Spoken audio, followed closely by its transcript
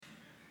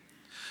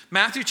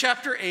Matthew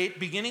chapter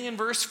 8, beginning in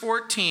verse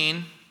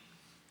 14,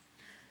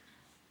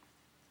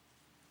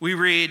 we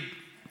read,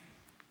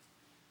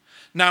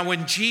 "Now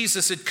when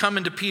Jesus had come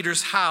into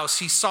Peter's house,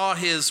 he saw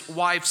his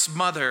wife's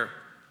mother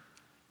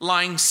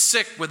lying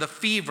sick with a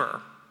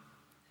fever.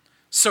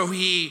 So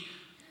he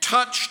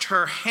touched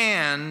her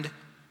hand,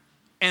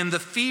 and the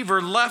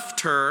fever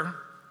left her,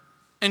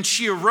 and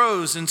she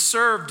arose and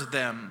served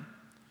them.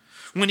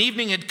 When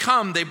evening had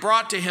come, they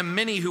brought to him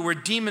many who were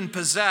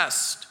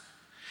demon-possessed,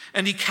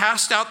 and he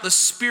cast out the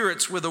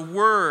spirits with a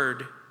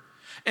word,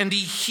 and he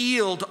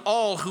healed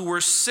all who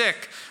were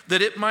sick,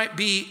 that it might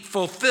be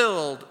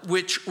fulfilled,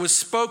 which was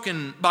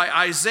spoken by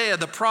Isaiah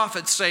the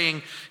prophet,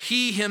 saying,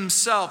 He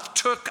himself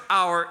took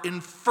our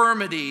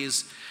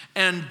infirmities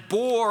and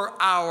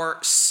bore our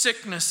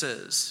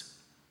sicknesses."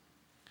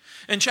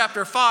 In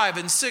chapter 5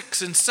 and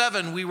 6 and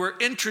 7, we were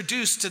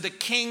introduced to the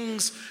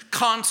king's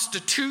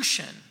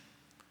constitution.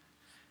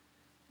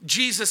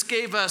 Jesus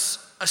gave us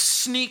a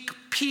sneak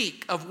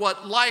peek of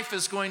what life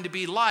is going to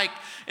be like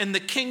in the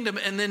kingdom.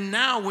 And then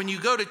now when you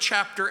go to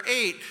chapter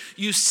 8,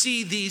 you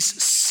see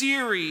these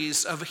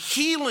series of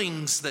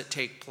healings that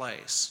take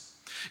place,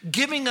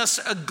 giving us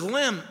a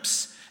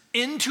glimpse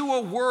into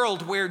a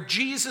world where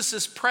Jesus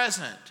is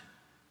present.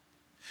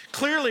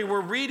 Clearly,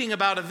 we're reading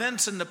about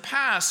events in the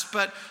past,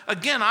 but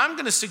again, I'm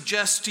going to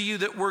suggest to you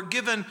that we're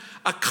given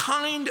a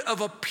kind of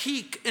a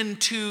peek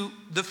into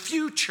the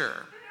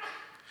future.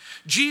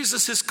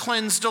 Jesus has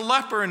cleansed a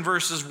leper in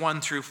verses 1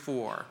 through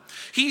 4.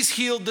 He's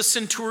healed the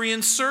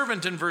centurion's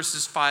servant in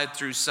verses 5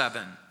 through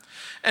 7.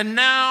 And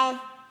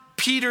now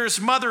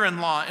Peter's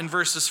mother-in-law in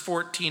verses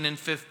 14 and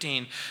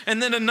 15.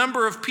 And then a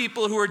number of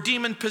people who are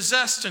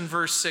demon-possessed in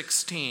verse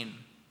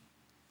 16.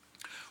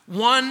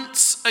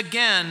 Once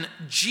again,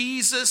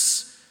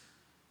 Jesus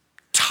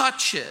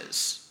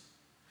touches,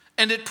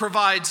 and it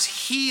provides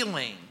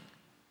healing.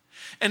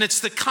 And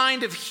it's the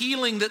kind of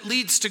healing that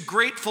leads to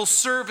grateful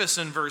service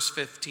in verse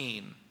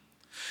 15.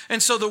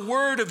 And so the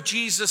word of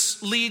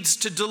Jesus leads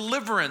to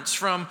deliverance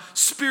from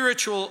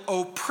spiritual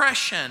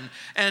oppression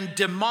and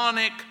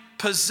demonic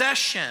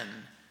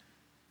possession.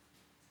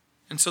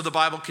 And so the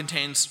Bible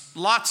contains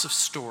lots of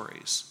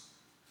stories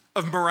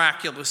of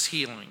miraculous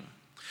healing.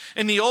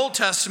 In the Old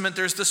Testament,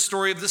 there's the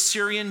story of the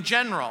Syrian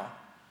general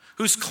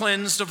who's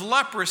cleansed of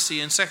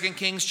leprosy in 2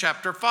 Kings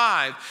chapter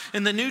 5.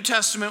 In the New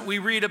Testament, we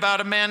read about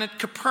a man at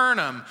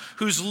Capernaum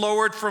who's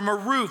lowered from a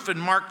roof in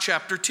Mark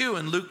chapter 2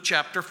 and Luke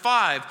chapter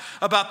 5.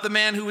 About the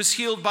man who was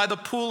healed by the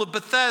pool of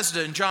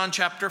Bethesda in John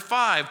chapter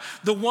 5.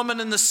 The woman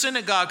in the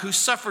synagogue who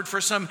suffered for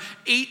some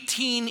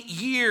 18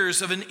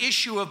 years of an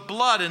issue of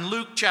blood in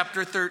Luke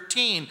chapter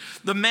 13.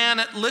 The man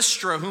at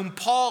Lystra whom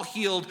Paul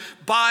healed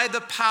by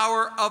the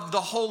power of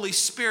the Holy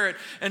Spirit.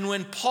 And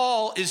when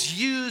Paul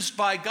is used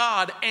by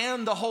God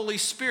and the Holy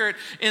Spirit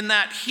in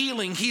that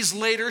healing, he's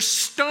later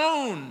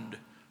stoned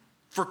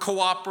for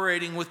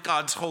cooperating with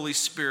God's Holy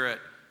Spirit.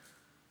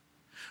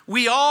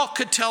 We all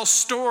could tell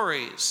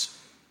stories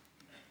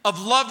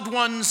of loved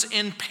ones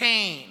in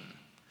pain,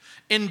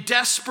 in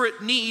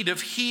desperate need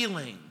of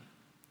healing.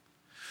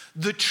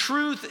 The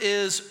truth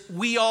is,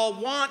 we all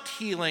want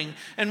healing.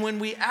 And when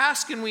we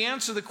ask and we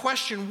answer the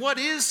question, what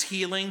is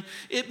healing?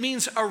 It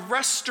means a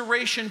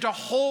restoration to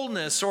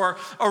wholeness or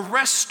a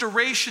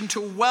restoration to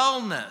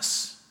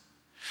wellness.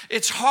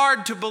 It's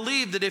hard to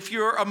believe that if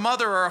you're a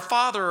mother or a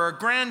father or a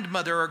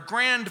grandmother or a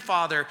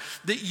grandfather,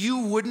 that you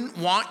wouldn't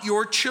want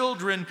your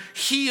children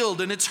healed.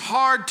 And it's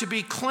hard to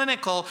be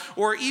clinical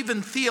or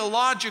even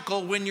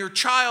theological when your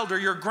child or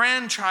your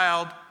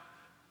grandchild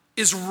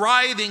is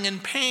writhing in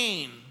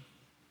pain.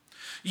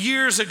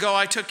 Years ago,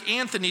 I took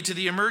Anthony to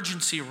the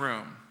emergency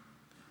room,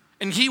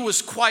 and he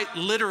was quite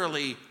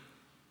literally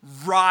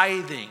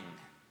writhing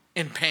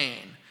in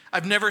pain.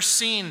 I've never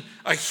seen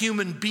a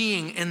human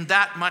being in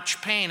that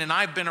much pain, and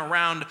I've been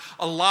around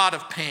a lot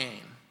of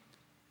pain.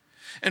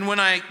 And when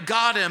I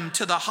got him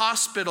to the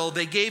hospital,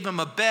 they gave him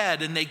a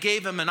bed and they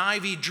gave him an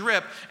IV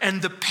drip,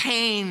 and the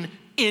pain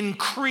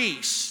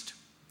increased.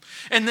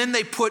 And then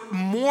they put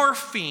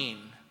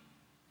morphine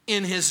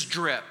in his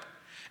drip,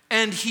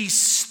 and he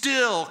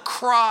still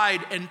cried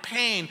in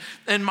pain,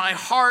 and my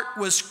heart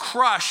was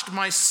crushed.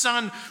 My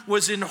son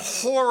was in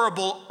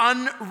horrible,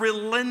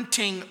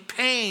 unrelenting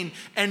pain,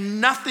 and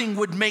nothing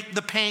would make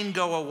the pain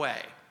go away.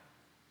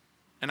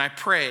 And I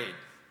prayed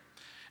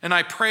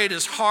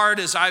as hard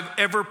as I've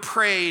ever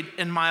prayed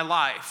in my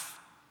life.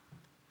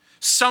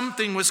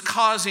 Something was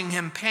causing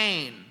him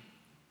pain.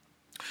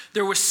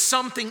 There was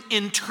something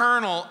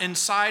internal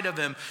inside of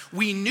him.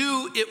 We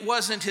knew it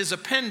wasn't his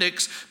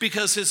appendix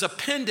because his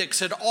appendix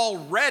had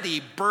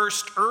already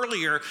burst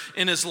earlier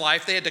in his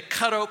life. They had to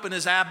cut open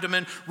his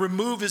abdomen,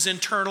 remove his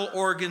internal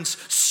organs,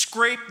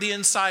 scrape the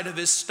inside of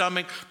his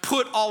stomach,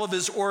 put all of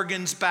his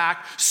organs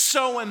back,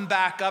 sew him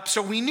back up.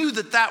 So we knew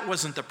that that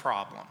wasn't the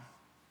problem.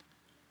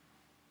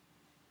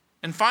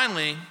 And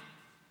finally,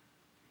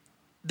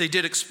 they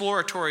did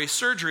exploratory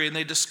surgery, and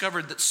they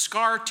discovered that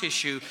scar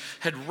tissue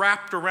had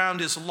wrapped around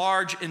his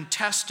large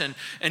intestine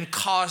and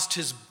caused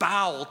his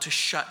bowel to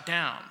shut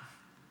down.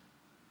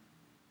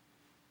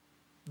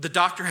 the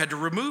doctor had to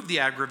remove the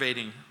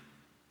aggravating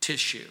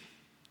tissue.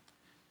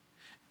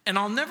 And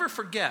I'll never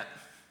forget,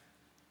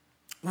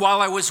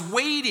 while I was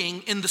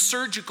waiting in the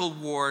surgical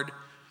ward,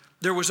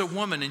 there was a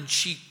woman, and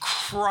she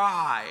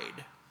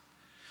cried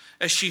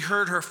as she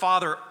heard her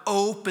father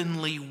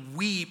openly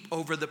weep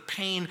over the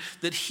pain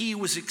that he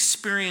was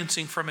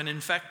experiencing from an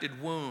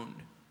infected wound.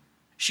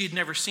 She had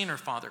never seen her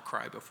father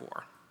cry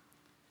before.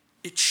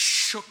 It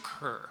shook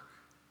her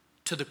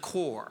to the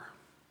core.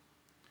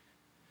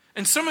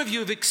 And some of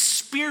you have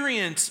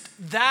experienced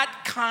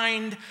that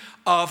kind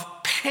of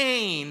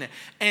pain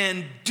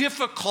and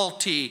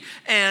difficulty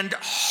and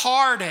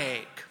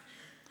heartache.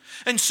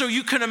 And so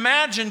you can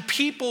imagine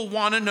people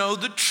want to know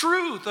the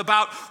truth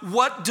about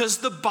what does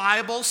the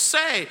Bible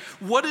say?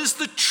 What is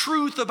the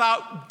truth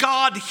about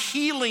God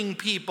healing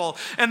people?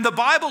 And the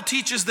Bible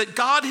teaches that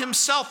God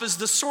himself is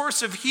the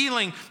source of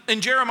healing.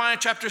 In Jeremiah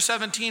chapter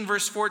 17,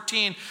 verse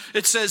 14,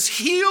 it says,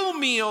 "Heal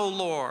me, O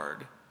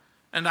Lord,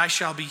 and I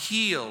shall be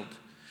healed.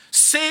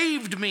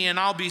 Saved me, and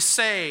I'll be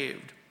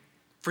saved,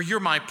 for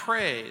you're my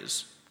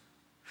praise."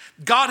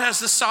 God has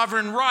the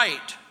sovereign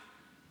right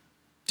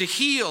to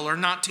heal or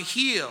not to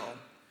heal.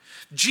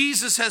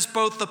 Jesus has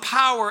both the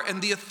power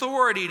and the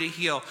authority to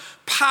heal.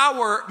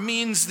 Power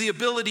means the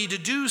ability to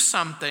do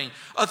something.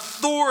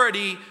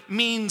 Authority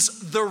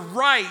means the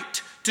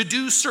right to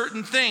do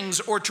certain things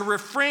or to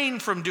refrain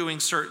from doing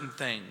certain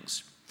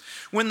things.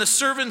 When the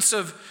servants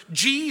of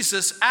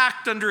Jesus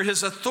act under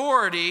his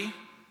authority,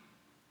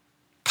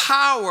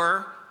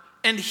 power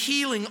and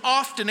healing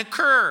often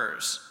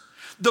occurs.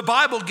 The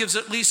Bible gives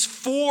at least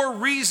 4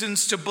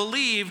 reasons to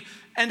believe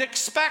and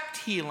expect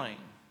healing.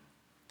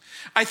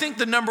 I think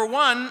the number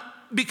one,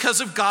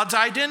 because of God's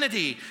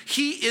identity.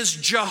 He is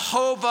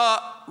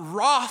Jehovah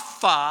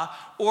Rapha,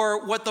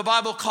 or what the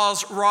Bible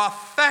calls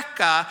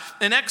Rapheka.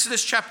 In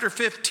Exodus chapter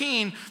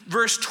 15,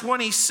 verse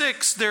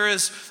 26, there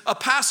is a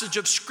passage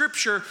of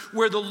scripture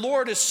where the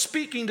Lord is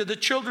speaking to the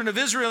children of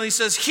Israel. He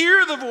says,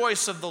 "Hear the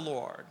voice of the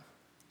Lord."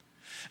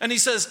 And he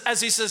says,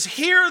 as he says,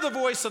 "Hear the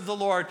voice of the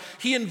Lord,"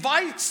 he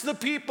invites the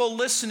people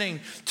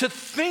listening to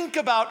think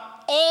about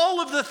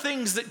all of the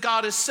things that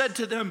God has said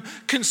to them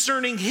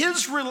concerning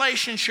his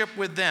relationship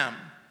with them.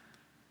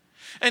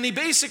 And he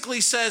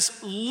basically says,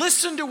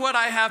 listen to what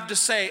I have to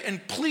say,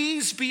 and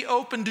please be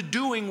open to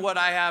doing what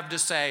I have to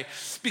say.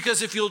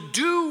 Because if you'll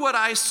do what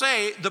I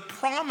say, the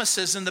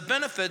promises and the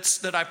benefits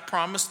that I've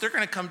promised, they're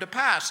going to come to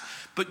pass.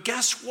 But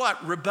guess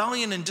what?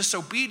 Rebellion and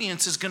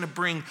disobedience is going to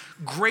bring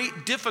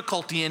great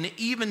difficulty and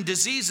even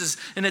diseases.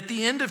 And at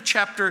the end of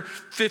chapter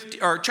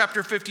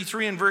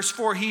 53 and verse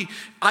 4, he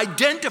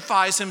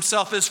identifies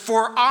himself as,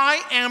 "For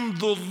I am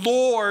the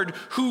Lord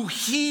who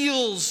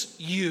heals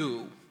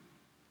you."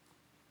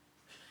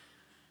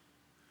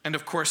 And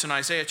of course, in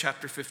Isaiah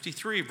chapter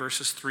 53,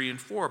 verses 3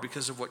 and 4,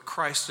 because of what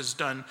Christ has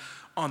done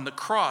on the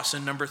cross.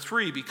 And number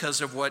 3,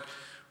 because of what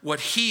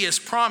he has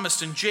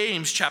promised in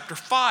James chapter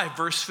 5,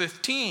 verse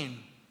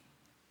 15.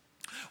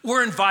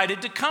 We're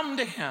invited to come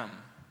to him.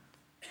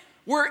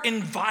 We're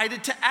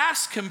invited to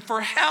ask him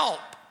for help.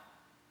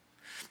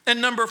 And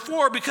number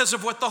 4, because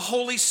of what the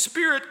Holy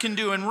Spirit can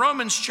do. In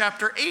Romans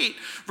chapter 8,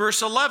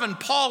 verse 11,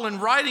 Paul, in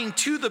writing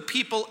to the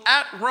people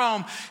at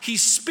Rome, he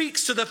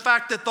speaks to the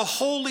fact that the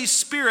Holy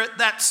Spirit,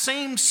 that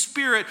same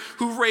Spirit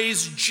who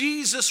raised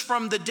Jesus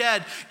from the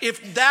dead,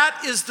 if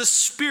that is the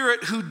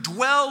Spirit who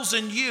dwells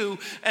in you,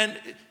 and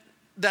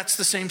that's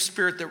the same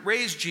Spirit that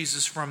raised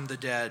Jesus from the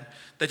dead,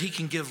 that he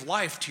can give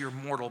life to your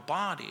mortal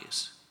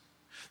bodies.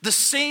 The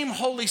same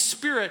Holy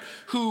Spirit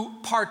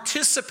who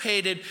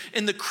participated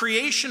in the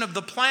creation of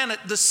the planet,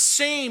 the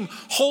same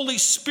Holy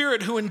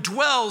Spirit who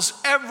indwells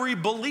every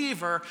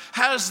believer,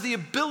 has the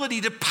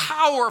ability to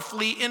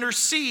powerfully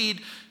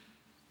intercede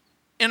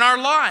in our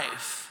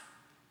life.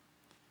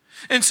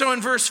 And so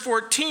in verse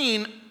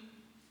 14,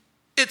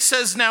 it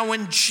says, "Now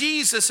when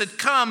Jesus had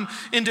come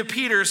into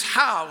Peter's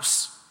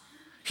house,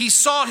 he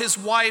saw his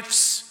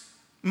wife's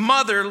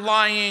mother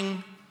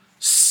lying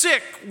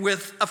sick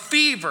with a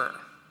fever."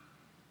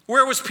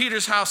 Where was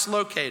Peter's house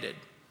located?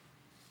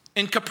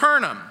 In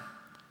Capernaum.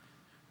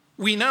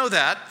 We know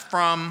that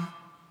from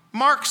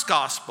Mark's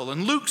gospel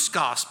and Luke's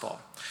gospel.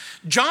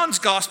 John's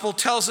gospel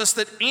tells us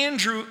that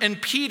Andrew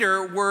and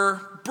Peter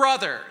were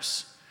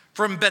brothers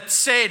from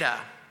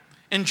Bethsaida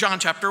in John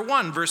chapter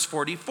 1, verse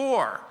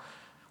 44,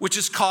 which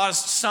has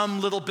caused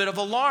some little bit of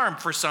alarm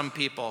for some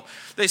people.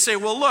 They say,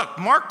 well, look,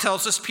 Mark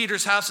tells us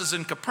Peter's house is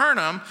in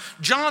Capernaum.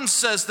 John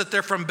says that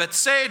they're from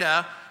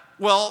Bethsaida.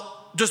 Well,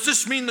 does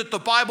this mean that the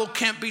Bible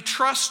can't be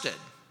trusted?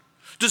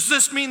 Does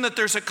this mean that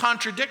there's a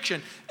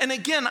contradiction? And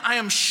again, I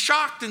am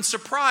shocked and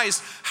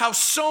surprised how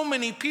so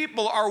many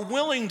people are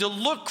willing to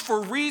look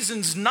for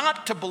reasons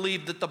not to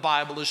believe that the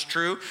Bible is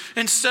true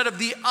instead of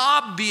the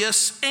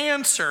obvious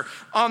answer.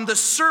 On the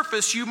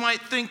surface, you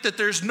might think that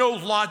there's no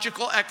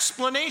logical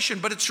explanation,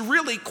 but it's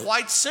really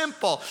quite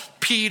simple.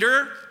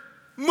 Peter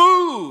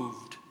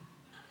moved.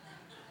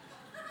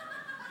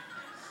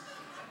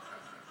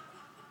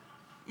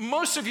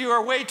 most of you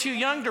are way too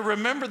young to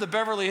remember the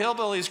Beverly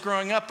Hillbillies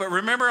growing up, but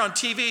remember on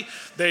TV,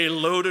 they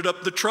loaded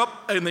up the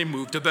truck and they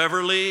moved to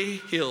Beverly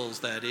Hills,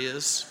 that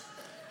is.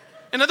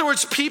 In other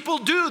words, people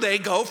do. They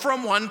go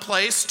from one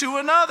place to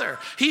another.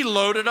 He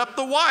loaded up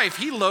the wife.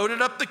 He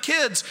loaded up the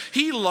kids.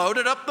 He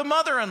loaded up the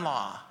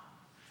mother-in-law.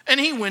 And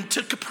he went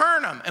to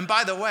Capernaum. And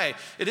by the way,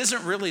 it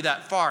isn't really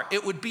that far.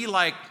 It would be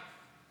like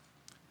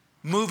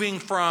moving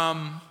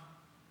from,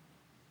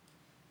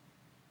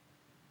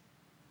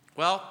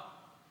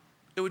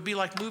 it would be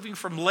like moving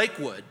from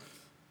Lakewood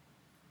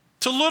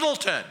to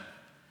Littleton.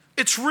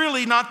 It's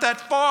really not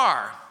that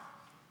far.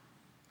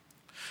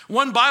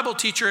 One Bible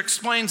teacher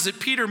explains that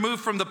Peter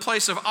moved from the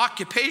place of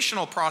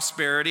occupational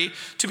prosperity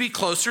to be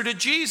closer to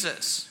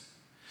Jesus.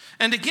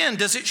 And again,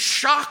 does it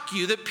shock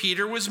you that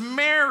Peter was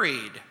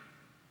married?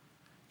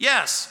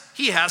 Yes,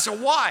 he has a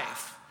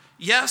wife.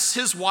 Yes,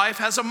 his wife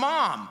has a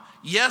mom.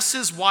 Yes,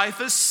 his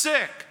wife is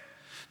sick.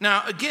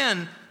 Now,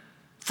 again,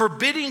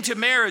 forbidding to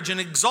marriage and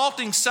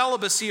exalting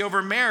celibacy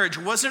over marriage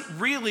wasn't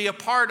really a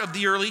part of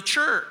the early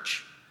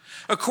church.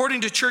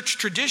 According to church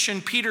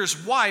tradition,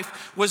 Peter's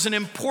wife was an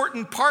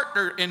important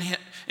partner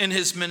in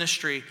his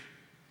ministry.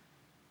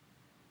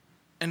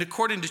 And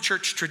according to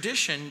church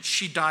tradition,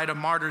 she died a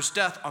martyr's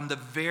death on the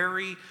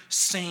very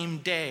same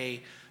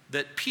day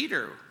that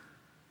Peter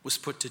was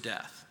put to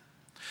death.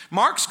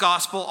 Mark's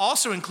gospel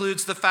also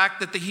includes the fact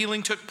that the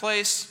healing took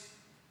place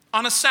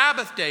on a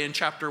Sabbath day in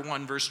chapter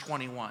 1, verse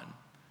 21.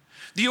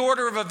 The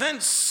order of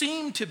events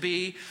seemed to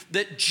be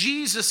that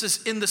Jesus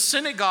is in the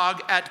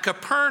synagogue at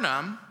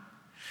Capernaum.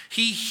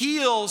 He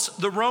heals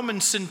the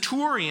Roman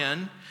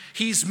centurion.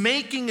 He's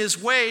making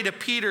his way to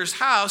Peter's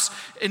house.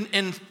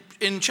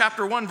 In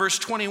chapter 1, verse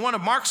 21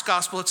 of Mark's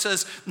gospel, it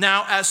says,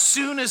 "Now as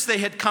soon as they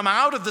had come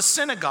out of the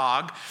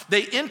synagogue,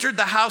 they entered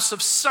the house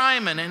of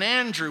Simon and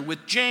Andrew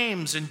with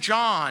James and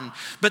John.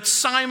 But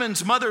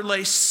Simon's mother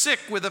lay sick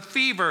with a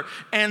fever,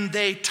 and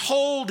they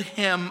told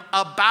him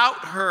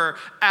about her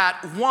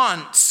at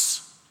once.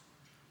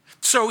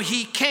 So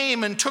he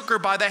came and took her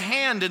by the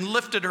hand and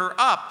lifted her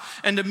up,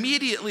 and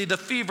immediately the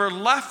fever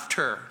left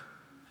her,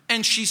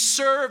 and she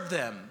served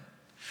them."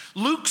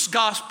 Luke's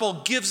gospel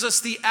gives us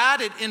the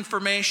added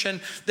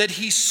information that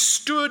he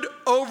stood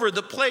over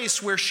the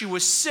place where she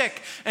was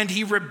sick and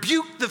he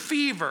rebuked the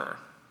fever.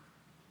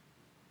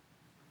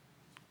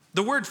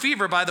 The word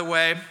fever, by the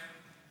way,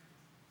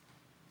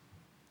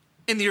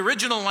 in the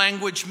original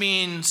language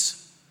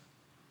means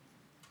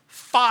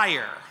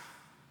fire.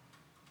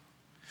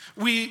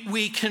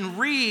 We can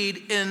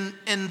read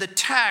in the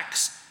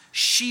text,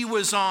 she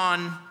was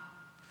on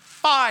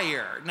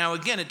fire. Now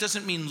again, it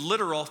doesn't mean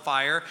literal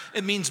fire.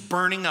 It means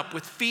burning up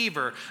with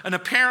fever. And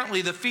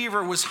apparently the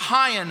fever was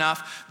high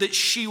enough that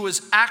she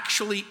was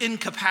actually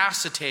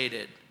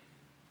incapacitated.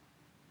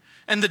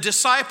 And the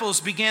disciples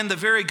began the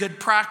very good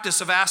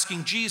practice of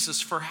asking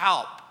Jesus for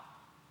help.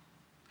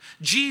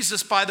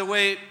 Jesus, by the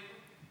way,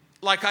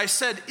 like I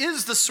said,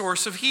 is the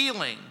source of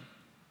healing.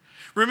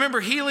 Remember,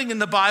 healing in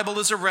the Bible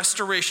is a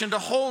restoration to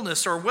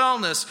wholeness or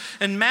wellness,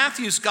 and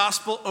Matthew's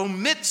gospel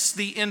omits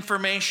the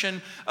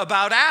information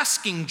about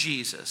asking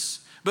Jesus.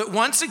 But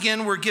once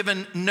again, we're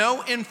given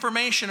no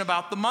information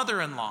about the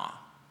mother-in-law,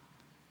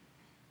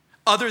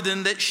 other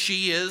than that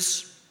she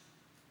is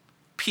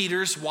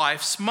Peter's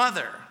wife's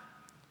mother.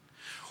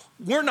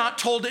 We're not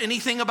told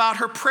anything about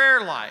her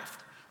prayer life.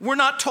 We're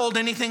not told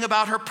anything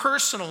about her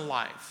personal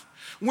life.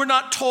 We're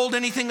not told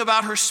anything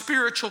about her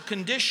spiritual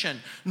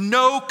condition.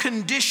 No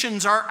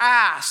conditions are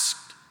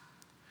asked.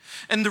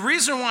 And the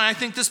reason why I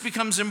think this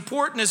becomes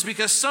important is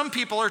because some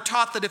people are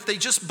taught that if they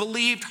just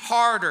believed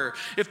harder,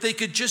 if they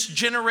could just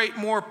generate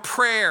more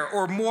prayer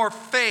or more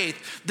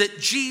faith, that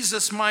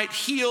Jesus might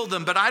heal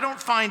them. But I don't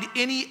find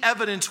any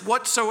evidence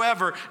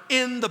whatsoever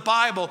in the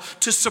Bible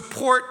to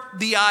support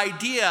the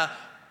idea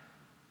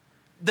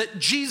that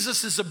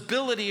Jesus'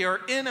 ability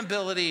or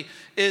inability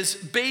is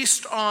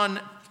based on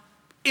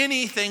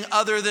anything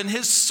other than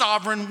his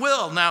sovereign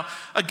will. Now,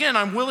 again,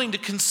 I'm willing to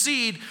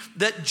concede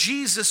that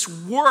Jesus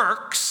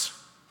works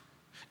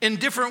in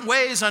different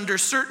ways under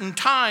certain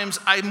times.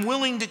 I'm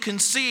willing to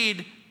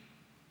concede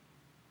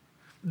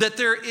that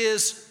there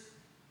is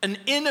an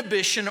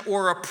inhibition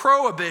or a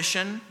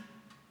prohibition.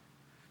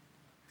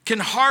 Can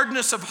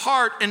hardness of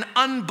heart and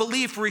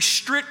unbelief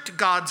restrict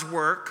God's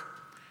work?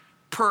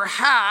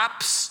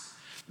 Perhaps,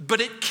 but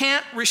it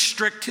can't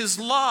restrict his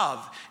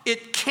love.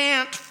 It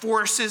can't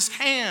force his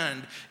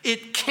hand.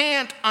 It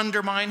can't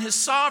undermine his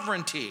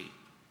sovereignty.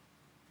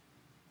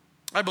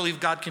 I believe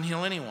God can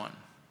heal anyone,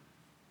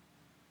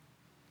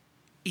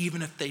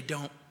 even if they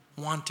don't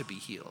want to be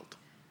healed.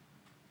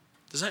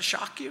 Does that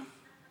shock you?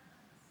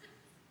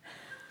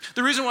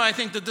 The reason why I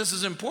think that this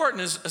is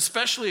important is,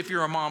 especially if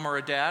you're a mom or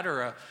a dad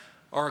or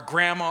a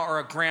grandma or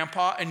a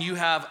grandpa, and you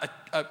have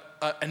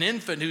an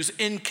infant who's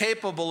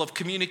incapable of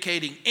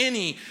communicating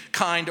any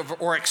kind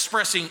of or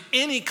expressing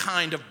any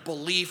kind of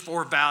belief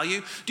or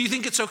value, do you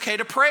think it's okay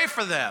to pray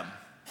for them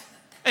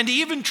and to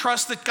even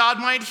trust that God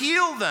might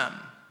heal them?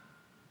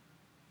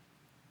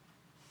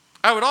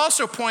 I would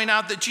also point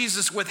out that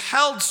Jesus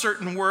withheld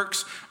certain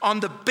works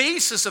on the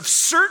basis of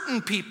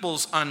certain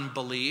people's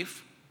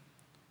unbelief.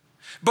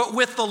 But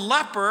with the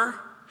leper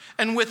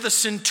and with the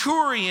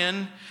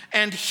centurion,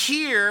 and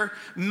here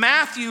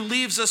Matthew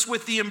leaves us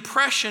with the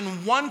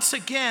impression, once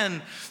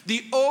again,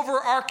 the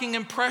overarching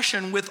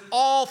impression with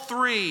all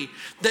three,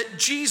 that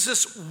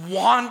Jesus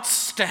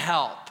wants to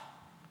help.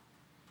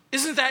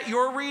 Isn't that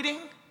your reading?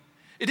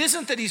 It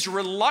isn't that he's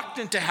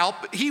reluctant to help,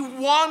 but he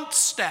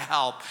wants to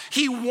help.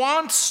 He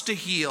wants to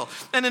heal.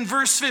 And in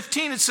verse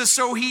 15 it says,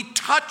 so he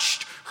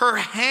touched her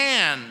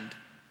hand,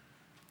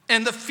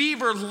 and the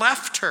fever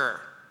left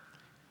her,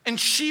 and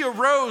she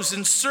arose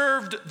and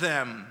served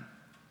them.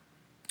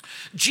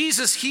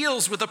 Jesus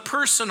heals with a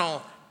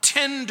personal,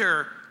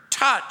 tender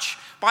touch.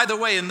 By the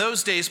way, in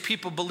those days,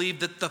 people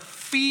believed that the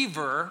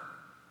fever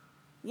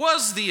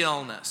was the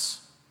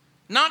illness,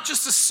 not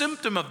just a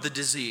symptom of the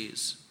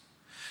disease.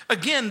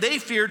 Again, they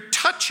feared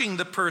touching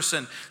the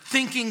person,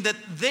 thinking that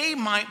they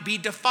might be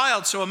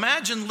defiled. So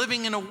imagine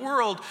living in a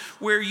world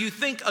where you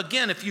think,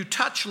 again, if you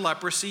touch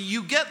leprosy,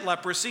 you get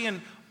leprosy. And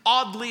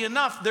oddly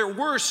enough, there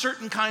were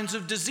certain kinds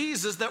of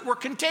diseases that were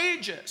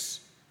contagious.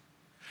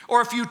 Or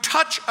if you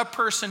touch a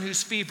person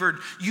who's fevered,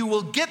 you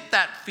will get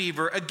that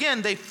fever.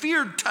 Again, they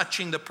feared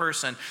touching the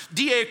person.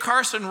 D.A.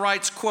 Carson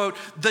writes, quote,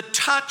 the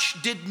touch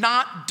did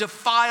not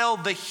defile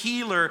the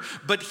healer,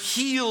 but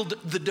healed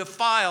the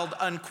defiled,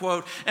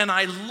 unquote. And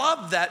I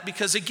love that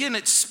because, again,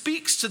 it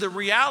speaks to the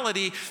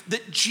reality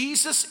that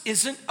Jesus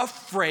isn't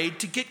afraid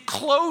to get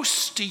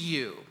close to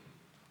you.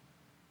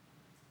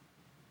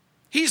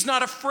 He's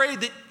not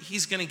afraid that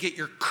he's going to get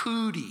your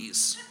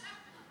cooties,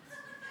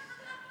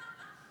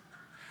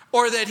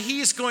 or that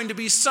he's going to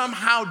be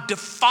somehow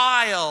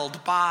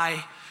defiled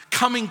by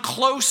coming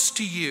close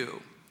to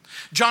you.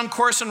 John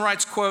Corson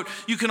writes, quote,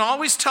 you can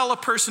always tell a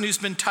person who's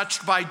been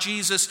touched by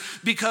Jesus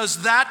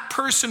because that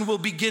person will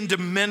begin to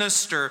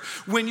minister.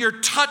 When you're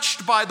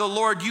touched by the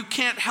Lord, you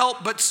can't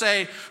help but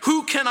say,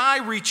 who can I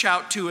reach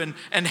out to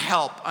and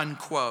help,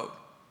 unquote.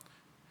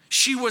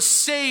 She was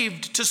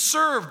saved to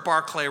serve,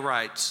 Barclay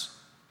writes.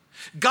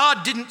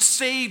 God didn't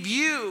save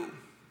you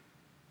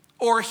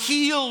or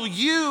heal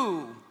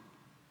you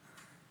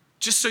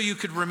just so you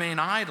could remain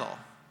idle.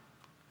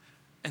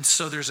 And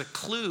so there's a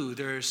clue,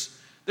 there's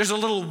a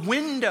little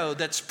window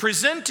that's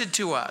presented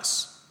to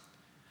us.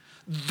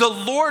 The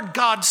Lord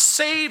God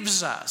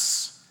saves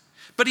us,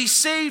 but he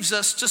saves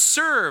us to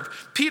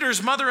serve.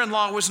 Peter's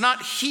mother-in-law was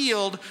not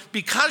healed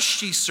because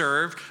she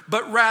served,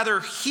 but rather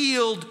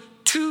healed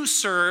to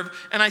serve.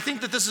 And I think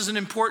that this is an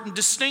important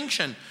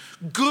distinction.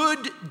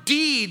 Good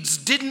deeds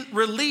didn't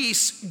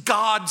release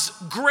God's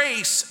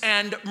grace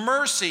and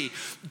mercy.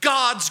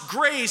 God's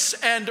grace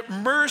and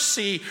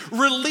mercy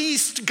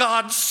released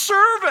God's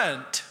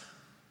servant.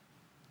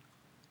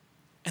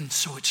 And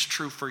so it's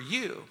true for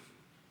you.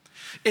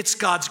 It's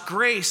God's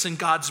grace and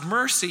God's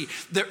mercy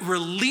that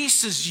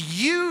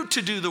releases you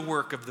to do the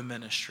work of the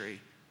ministry,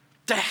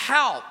 to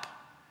help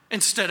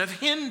instead of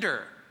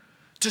hinder,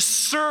 to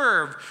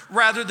serve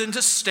rather than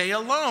to stay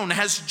alone.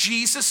 Has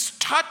Jesus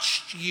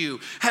touched you?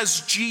 Has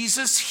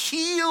Jesus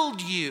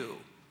healed you?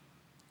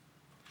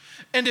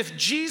 And if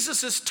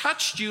Jesus has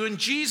touched you and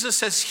Jesus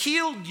has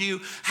healed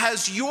you,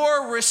 has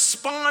your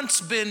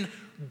response been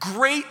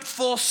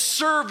grateful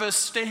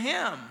service to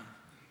him?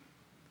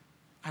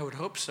 I would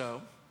hope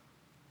so.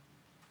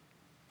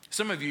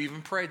 Some of you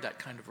even prayed that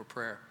kind of a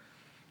prayer.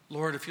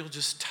 Lord, if you'll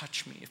just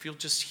touch me, if you'll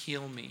just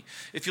heal me,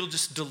 if you'll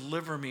just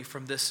deliver me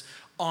from this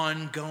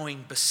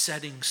ongoing,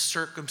 besetting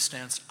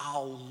circumstance,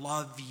 I'll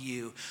love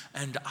you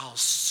and I'll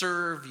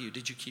serve you.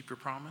 Did you keep your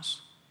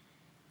promise?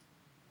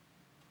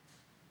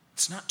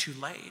 It's not too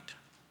late.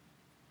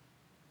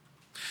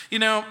 You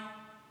know,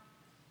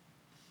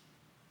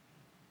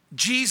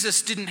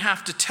 Jesus didn't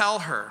have to tell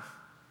her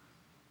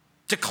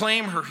to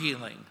claim her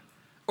healing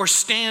or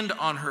stand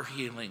on her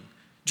healing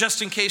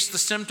just in case the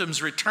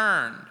symptoms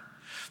returned.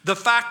 The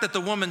fact that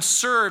the woman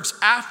serves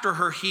after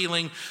her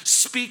healing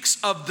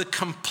speaks of the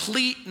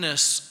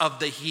completeness of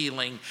the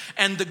healing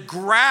and the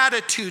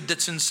gratitude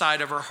that's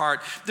inside of her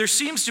heart. There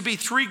seems to be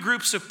three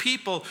groups of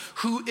people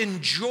who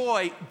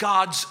enjoy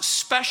God's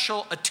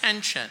special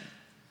attention.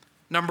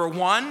 Number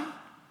one,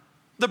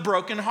 the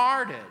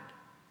brokenhearted.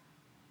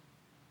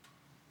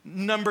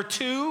 Number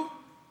two,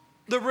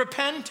 the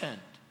repentant.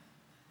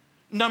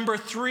 Number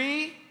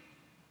three,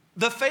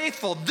 the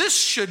faithful. This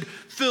should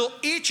fill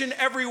each and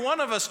every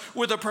one of us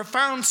with a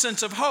profound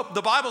sense of hope.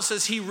 The Bible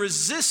says he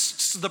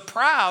resists the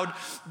proud,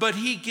 but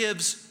he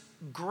gives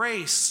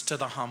grace to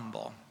the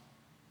humble.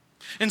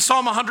 In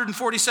Psalm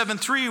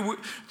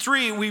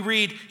 147:3 we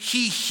read,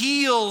 he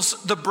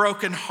heals the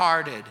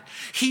brokenhearted.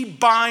 He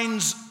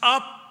binds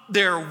up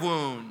their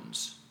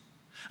wounds.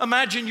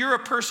 Imagine you're a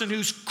person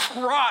who's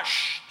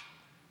crushed,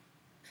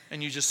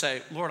 and you just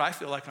say, Lord, I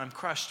feel like I'm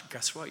crushed.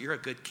 Guess what? You're a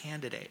good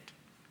candidate.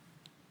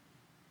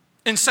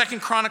 In 2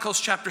 Chronicles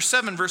chapter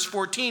 7, verse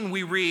 14,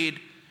 we read,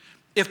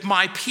 if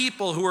my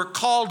people who are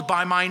called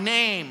by my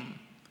name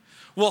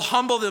will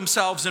humble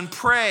themselves and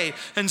pray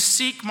and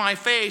seek my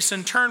face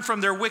and turn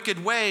from their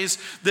wicked ways,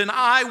 then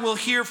I will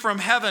hear from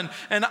heaven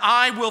and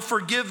I will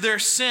forgive their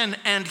sin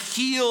and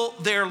heal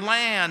their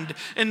land.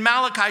 In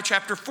Malachi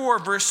chapter 4,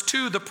 verse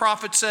 2, the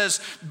prophet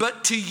says,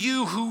 but to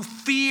you who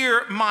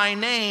fear my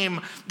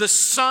name, the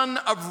Son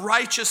of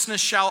Righteousness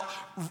shall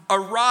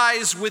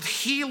arise with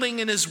healing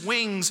in his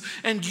wings,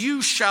 and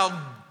you shall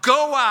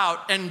go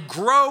out and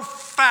grow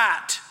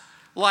fat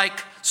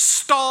like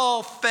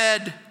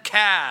stall-fed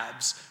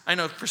calves. I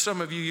know for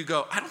some of you, you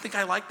go, I don't think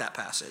I like that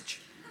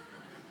passage.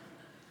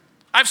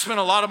 I've spent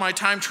a lot of my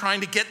time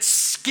trying to get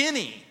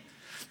skinny.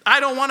 I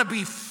don't want to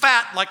be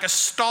fat like a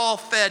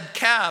stall-fed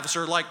calves,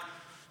 or like,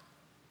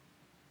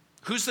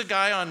 who's the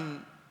guy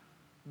on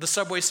the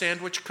Subway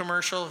sandwich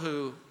commercial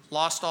who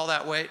lost all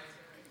that weight?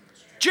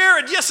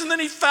 Jared, yes, and then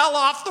he fell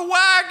off the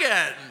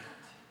wagon.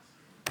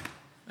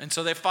 And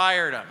so they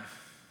fired him.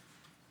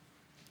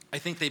 I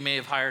think they may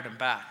have hired him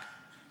back.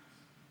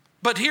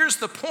 But here's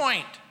the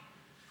point.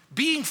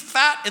 Being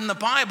fat in the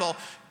Bible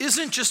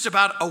isn't just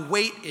about a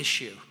weight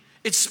issue.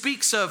 It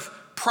speaks of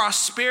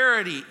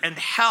prosperity and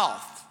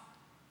health.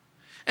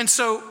 And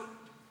so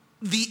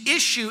the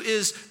issue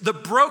is the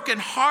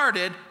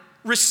brokenhearted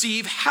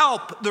receive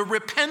help. The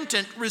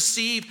repentant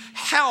receive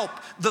help.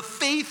 The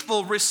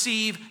faithful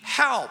receive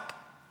help.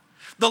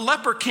 The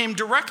leper came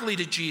directly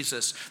to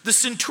Jesus. The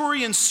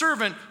centurion's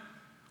servant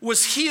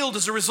was healed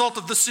as a result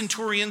of the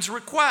centurion's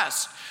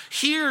request.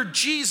 Here,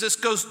 Jesus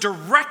goes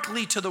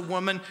directly to the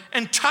woman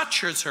and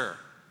touches her.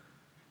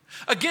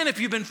 Again, if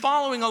you've been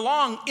following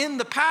along in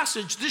the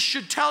passage, this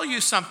should tell you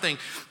something.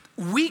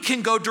 We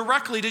can go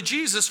directly to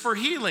Jesus for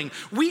healing.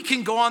 We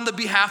can go on the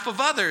behalf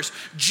of others.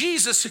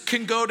 Jesus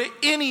can go to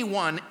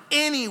anyone,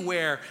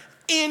 anywhere,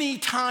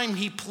 anytime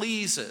he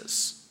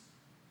pleases.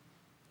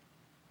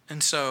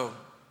 And so,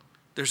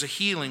 there's a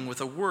healing with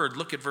a word.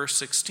 Look at verse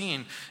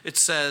 16. It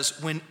says,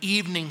 when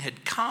evening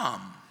had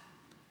come,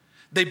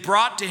 they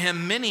brought to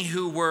him many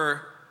who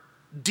were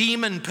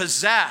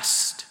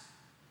demon-possessed,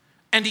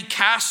 and he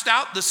cast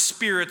out the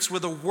spirits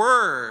with a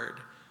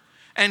word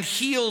and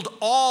healed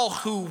all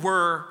who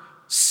were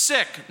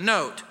sick.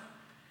 Note,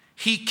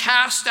 he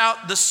cast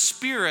out the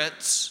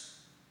spirits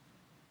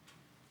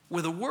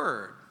with a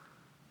word.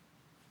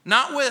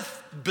 Not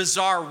with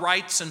bizarre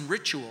rites and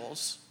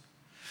rituals,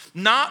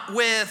 not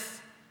with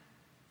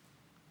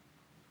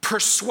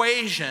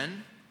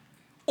persuasion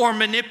or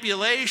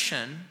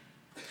manipulation.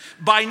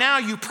 By now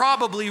you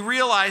probably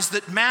realize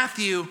that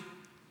Matthew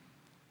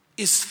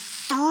is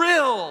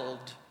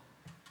thrilled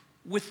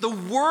with the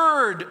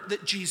word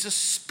that Jesus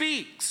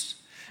speaks.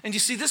 And you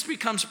see, this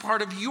becomes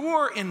part of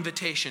your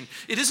invitation.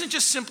 It isn't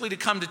just simply to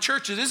come to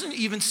church. It isn't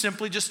even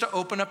simply just to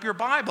open up your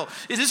Bible.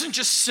 It isn't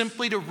just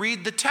simply to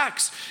read the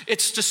text.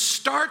 It's to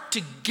start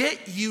to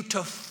get you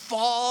to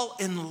fall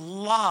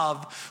in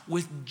love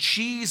with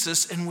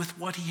Jesus and with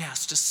what he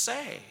has to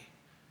say.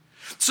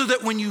 So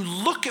that when you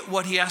look at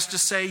what he has to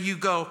say, you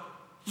go,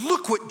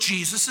 look what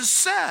Jesus has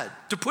said.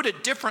 To put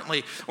it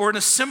differently, or in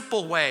a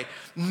simple way,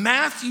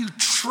 Matthew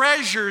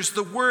treasures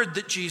the word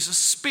that Jesus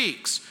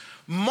speaks.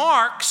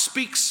 Mark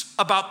speaks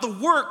about the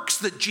works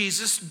that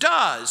Jesus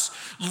does.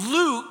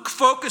 Luke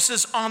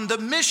focuses on the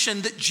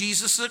mission that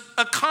Jesus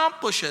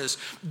accomplishes.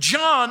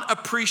 John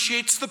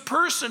appreciates the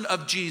person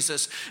of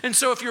Jesus. And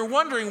so if you're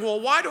wondering, well,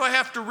 why do I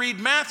have to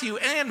read Matthew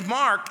and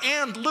Mark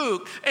and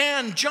Luke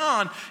and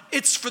John?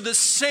 It's for the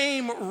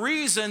same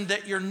reason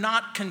that you're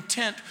not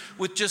content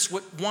with just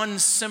what one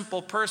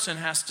simple person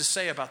has to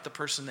say about the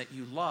person that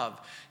you love.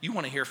 You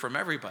want to hear from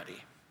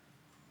everybody.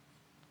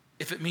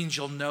 If it means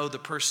you'll know the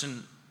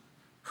person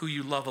who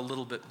you love a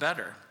little bit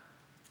better.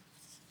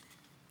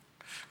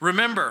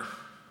 Remember,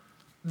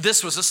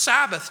 this was a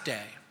Sabbath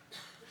day.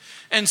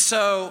 And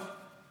so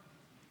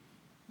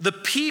the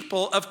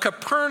people of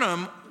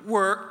Capernaum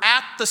were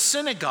at the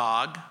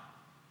synagogue.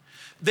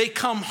 They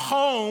come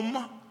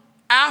home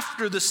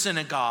after the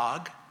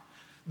synagogue.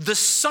 The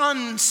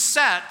sun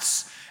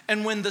sets,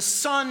 and when the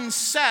sun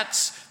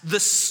sets, the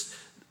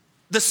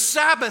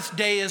Sabbath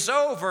day is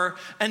over,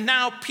 and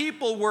now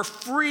people were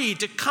free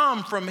to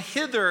come from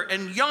hither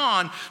and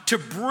yon to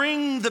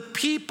bring the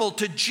people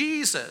to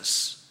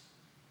Jesus.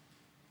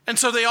 And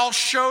so they all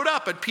showed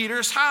up at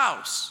Peter's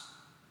house.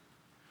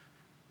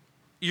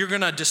 You're going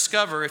to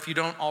discover, if you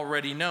don't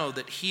already know,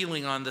 that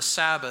healing on the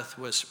Sabbath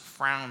was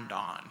frowned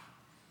on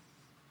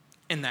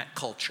in that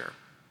culture.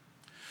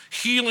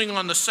 Healing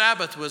on the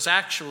Sabbath was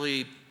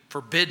actually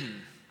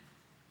forbidden.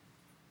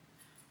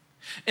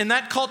 In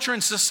that culture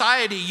and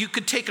society, you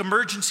could take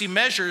emergency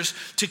measures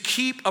to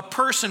keep a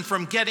person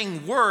from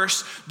getting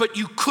worse, but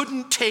you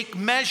couldn't take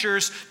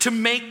measures to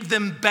make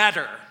them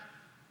better.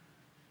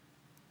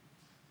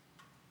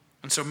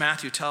 And so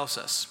Matthew tells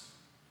us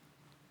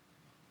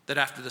that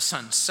after the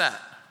sun set,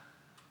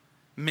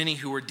 many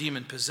who were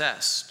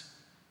demon-possessed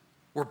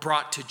were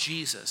brought to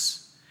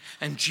Jesus,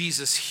 and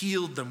Jesus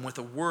healed them with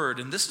a word.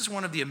 And this is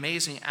one of the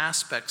amazing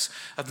aspects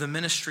of the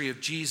ministry of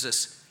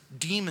Jesus.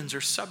 Demons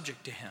are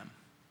subject to him.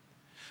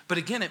 But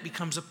again, it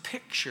becomes a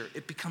picture.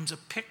 It becomes a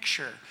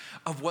picture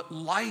of what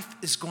life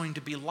is going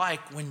to be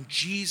like when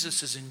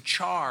Jesus is in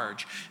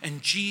charge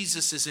and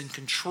Jesus is in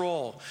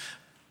control.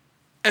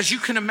 As you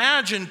can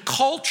imagine,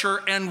 culture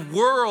and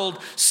world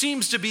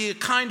seems to be a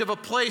kind of a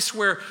place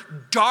where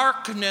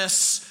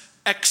darkness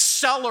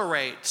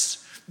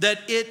accelerates,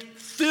 that it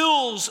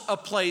fills a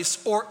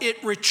place or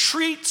it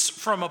retreats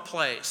from a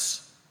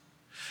place.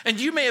 And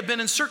you may have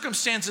been in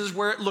circumstances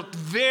where it looked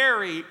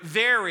very,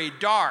 very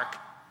dark,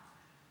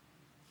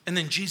 and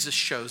then Jesus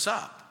shows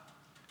up.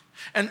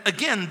 And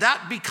again,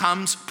 that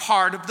becomes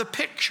part of the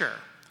picture.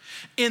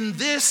 In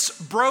this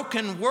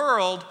broken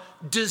world,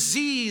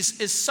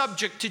 disease is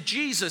subject to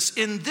Jesus.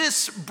 In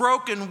this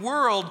broken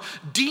world,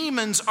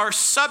 demons are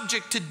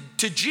subject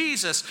to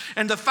Jesus.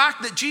 And the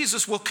fact that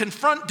Jesus will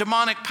confront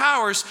demonic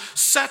powers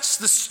sets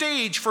the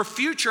stage for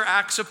future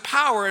acts of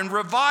power and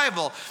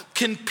revival.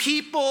 Can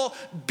people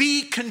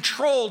be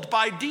controlled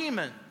by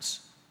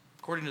demons?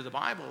 According to the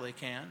Bible, they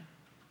can.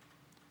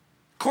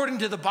 According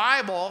to the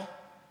Bible,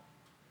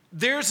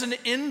 there's an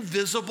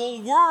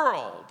invisible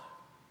world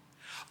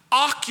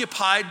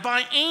occupied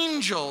by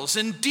angels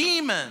and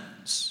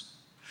demons,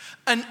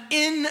 an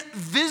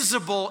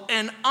invisible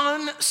and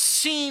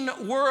unseen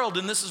world.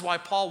 And this is why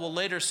Paul will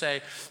later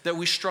say that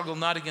we struggle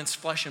not against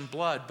flesh and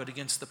blood, but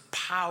against the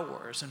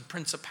powers and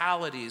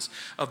principalities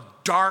of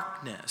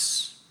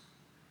darkness.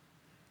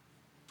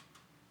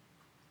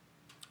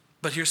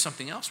 But here's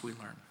something else we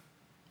learn.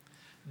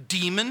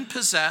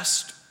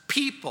 Demon-possessed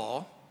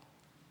people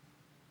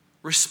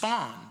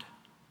respond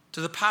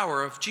to the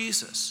power of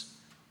Jesus,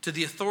 to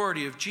the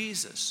authority of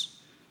Jesus,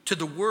 to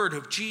the word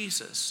of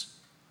Jesus.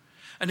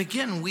 And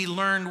again, we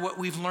learned what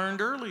we've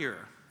learned earlier.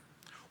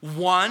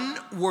 One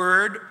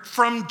word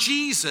from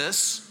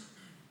Jesus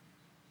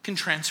can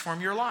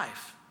transform your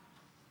life.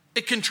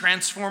 It can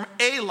transform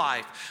a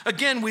life.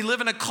 Again, we live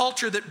in a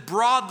culture that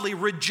broadly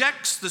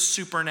rejects the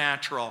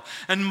supernatural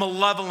and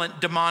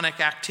malevolent demonic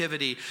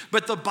activity.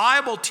 But the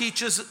Bible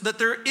teaches that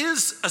there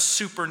is a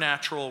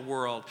supernatural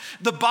world.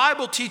 The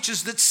Bible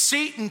teaches that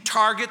Satan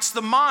targets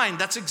the mind.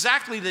 That's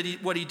exactly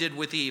what he did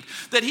with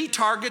Eve. That he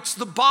targets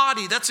the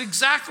body. That's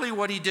exactly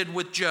what he did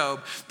with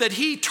Job. That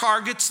he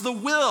targets the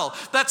will.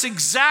 That's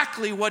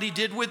exactly what he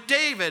did with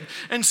David.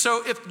 And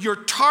so if your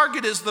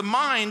target is the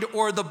mind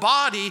or the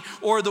body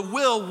or the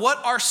will,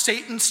 what are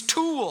Satan's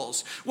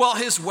tools? Well,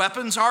 his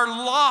weapons are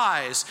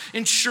lies,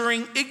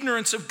 ensuring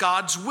ignorance of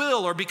God's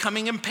will, or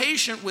becoming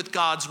impatient with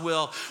God's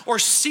will, or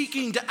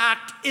seeking to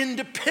act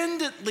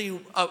independently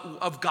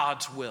of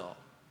God's will.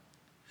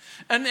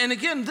 And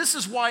again, this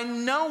is why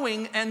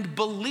knowing and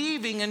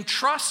believing and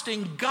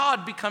trusting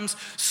God becomes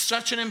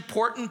such an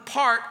important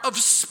part of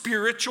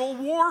spiritual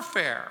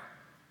warfare.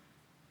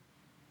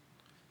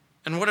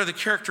 And what are the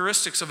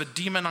characteristics of a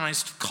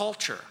demonized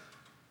culture?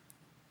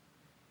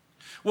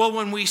 Well,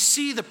 when we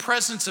see the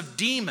presence of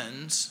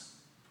demons,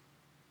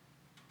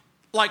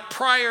 like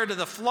prior to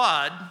the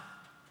flood,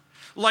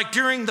 like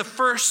during the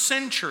first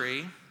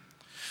century,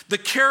 the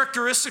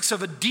characteristics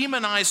of a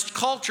demonized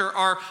culture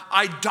are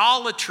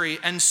idolatry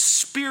and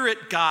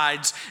spirit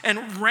guides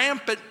and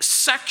rampant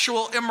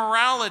sexual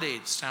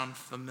immorality. Sound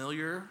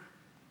familiar?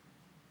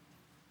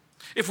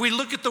 If we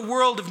look at the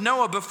world of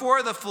Noah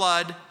before the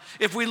flood,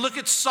 if we look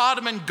at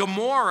Sodom and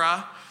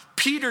Gomorrah,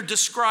 Peter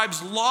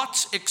describes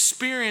Lot's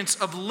experience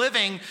of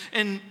living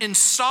in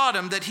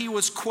Sodom, that he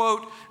was,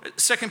 quote,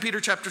 2 Peter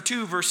chapter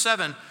 2, verse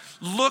 7.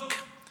 Look,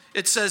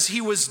 it says,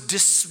 he was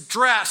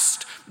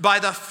distressed by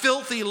the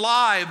filthy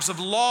lives of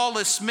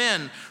lawless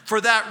men, for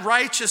that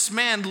righteous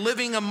man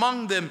living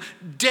among them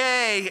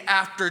day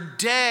after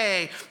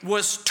day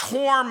was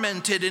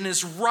tormented in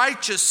his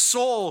righteous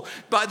soul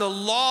by the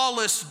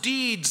lawless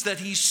deeds that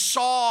he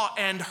saw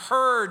and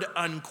heard,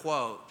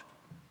 unquote.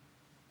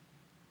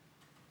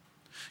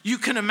 You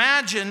can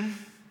imagine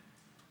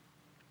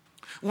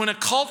when a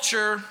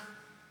culture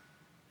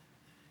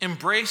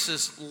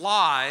embraces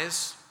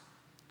lies,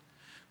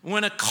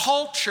 when a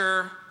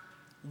culture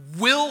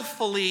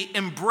willfully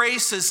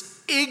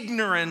embraces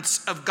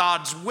ignorance of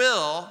God's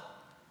will,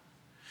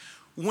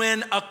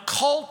 when a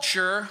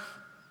culture,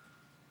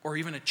 or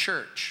even a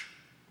church,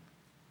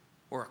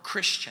 or a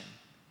Christian,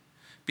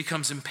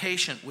 becomes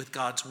impatient with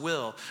God's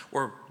will,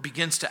 or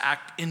begins to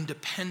act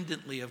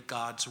independently of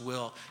God's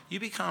will, you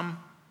become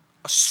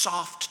a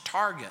soft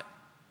target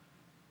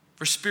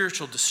for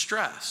spiritual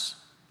distress.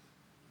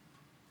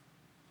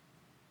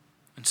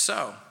 And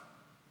so,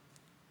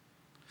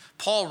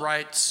 Paul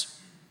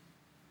writes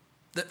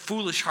that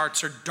foolish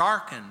hearts are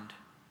darkened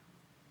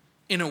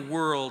in a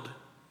world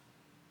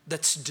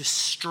that's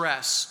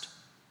distressed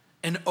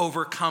and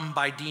overcome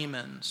by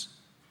demons.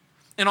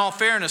 In all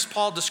fairness,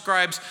 Paul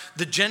describes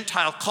the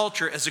Gentile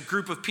culture as a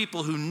group of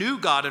people who knew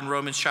God in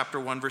Romans chapter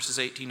 1, verses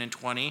 18 and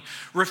 20,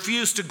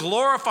 refused to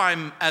glorify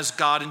him as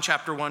God in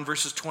chapter 1,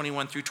 verses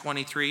 21 through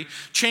 23,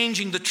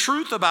 changing the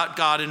truth about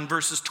God in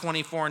verses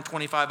 24 and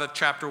 25 of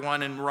chapter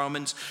 1 in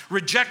Romans,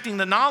 rejecting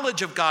the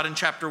knowledge of God in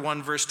chapter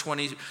 1, verse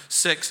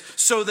 26,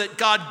 so that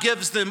God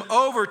gives them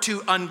over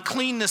to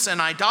uncleanness and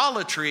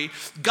idolatry.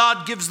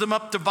 God gives them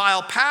up to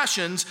vile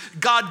passions.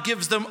 God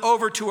gives them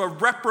over to a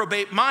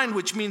reprobate mind,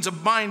 which means a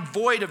mind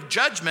void of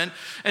judgment,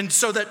 and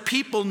so that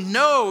people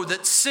know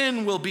that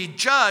sin will be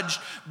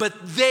judged, but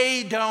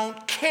they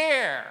don't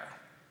care.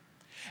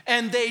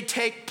 And they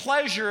take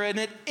pleasure in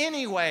it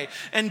anyway.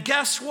 And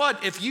guess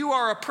what? If you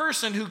are a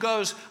person who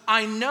goes,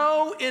 I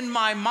know in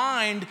my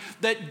mind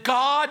that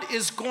God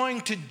is going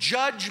to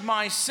judge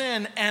my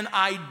sin and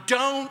I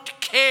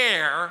don't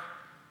care,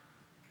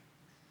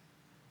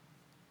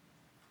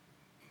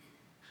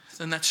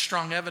 then that's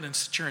strong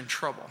evidence that you're in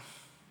trouble.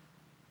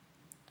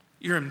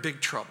 You're in big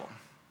trouble.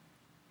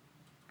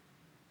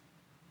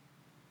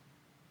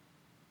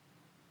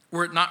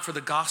 Were it not for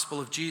the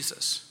gospel of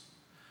Jesus,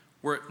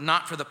 were it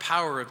not for the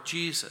power of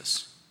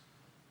Jesus,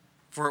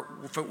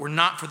 if it were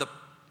not for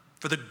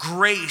the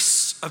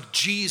grace of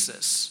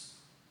Jesus,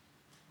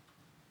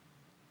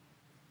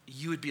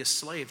 you would be a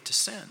slave to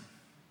sin.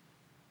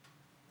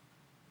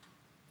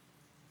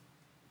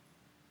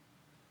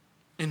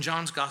 In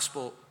John's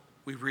gospel,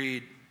 we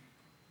read,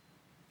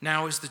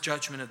 now is the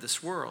judgment of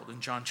this world,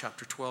 in John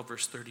chapter 12,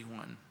 verse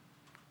 31.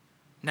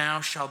 Now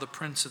shall the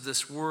prince of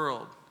this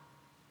world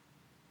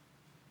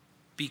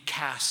be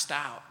cast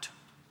out.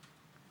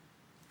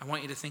 I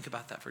want you to think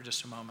about that for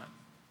just a moment.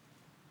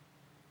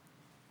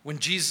 When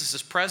Jesus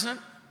is present,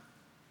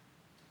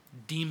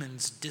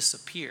 demons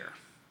disappear.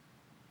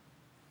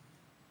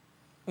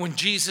 When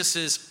Jesus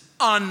is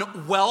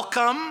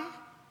unwelcome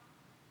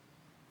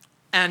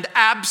and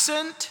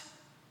absent,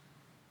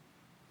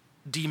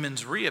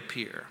 demons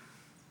reappear.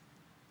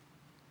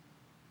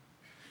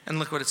 And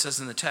look what it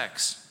says in the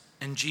text.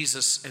 And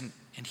Jesus, and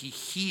he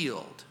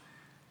healed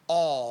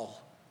all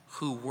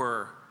who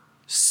were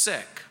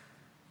sick.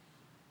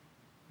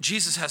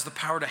 Jesus has the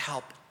power to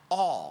help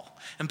all.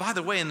 And by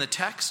the way, in the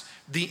text,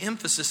 the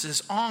emphasis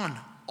is on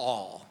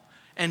all.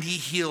 And he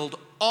healed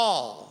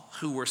all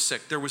who were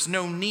sick. There was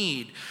no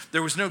need.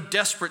 There was no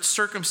desperate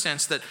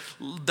circumstance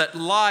that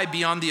lie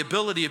beyond the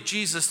ability of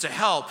Jesus to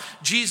help.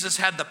 Jesus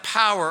had the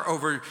power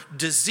over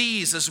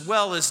disease as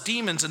well as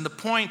demons. And the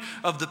point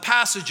of the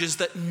passage is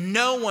that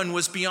no one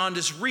was beyond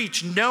his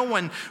reach. No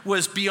one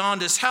was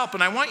beyond his help.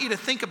 And I want you to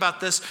think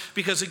about this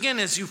because, again,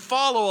 as you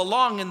follow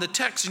along in the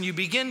text and you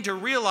begin to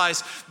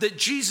realize that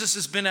Jesus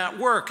has been at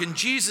work and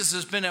Jesus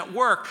has been at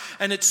work.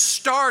 And it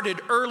started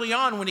early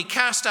on when he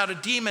cast out a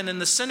demon in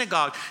the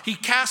synagogue.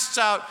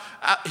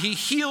 He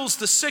heals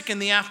the sick in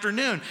the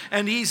afternoon,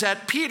 and he's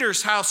at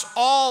Peter's house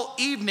all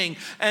evening,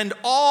 and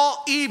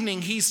all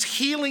evening he's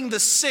healing the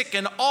sick,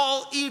 and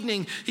all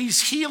evening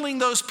he's healing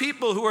those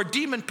people who are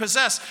demon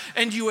possessed.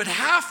 And you would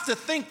have to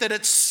think that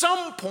at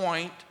some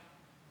point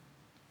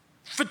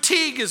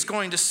fatigue is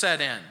going to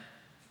set in.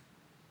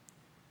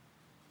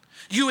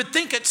 You would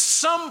think at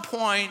some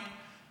point,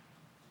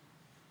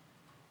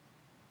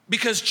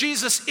 because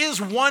Jesus is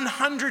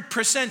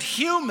 100%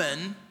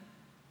 human,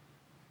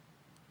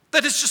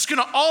 that it's just going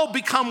to all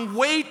become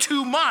way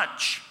too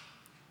much.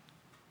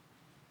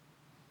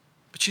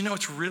 But you know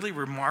what's really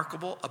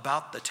remarkable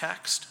about the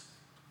text?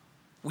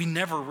 We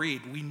never ever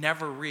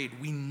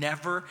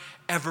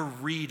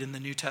read in the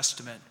New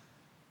Testament.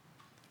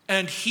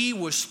 And he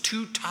was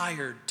too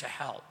tired to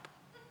help.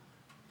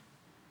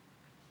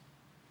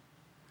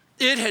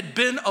 It had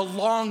been a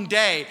long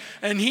day,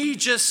 and he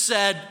just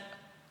said,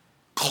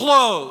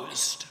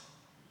 closed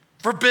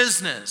for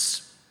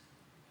business.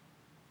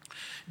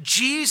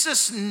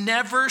 Jesus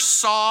never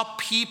saw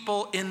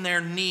people in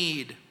their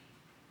need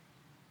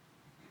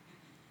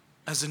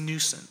as a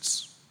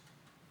nuisance.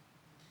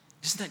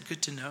 Isn't that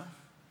good to know?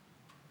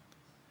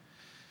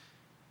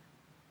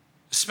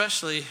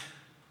 Especially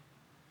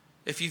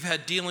if you've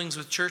had dealings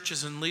with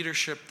churches and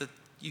leadership that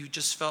you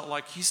just felt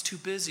like he's too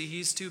busy,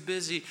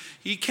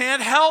 he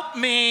can't help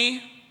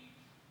me.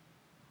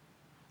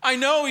 I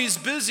know he's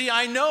busy.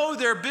 I know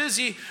they're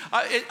busy.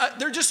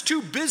 They're just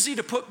too busy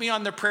to put me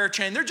on their prayer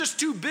chain. They're just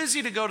too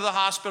busy to go to the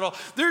hospital.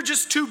 They're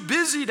just too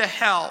busy to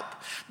help.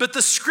 But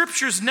the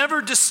scriptures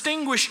never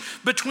distinguish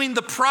between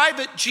the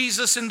private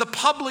Jesus and the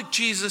public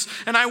Jesus.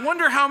 And I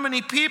wonder how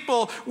many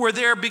people were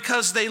there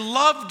because they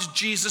loved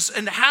Jesus,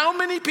 and how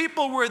many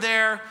people were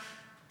there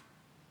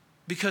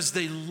because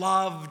they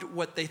loved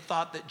what they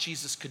thought that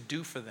Jesus could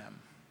do for them.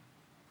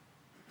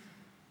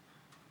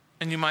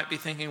 And you might be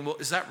thinking, well,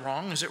 is that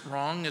wrong? Is it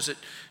wrong? Is it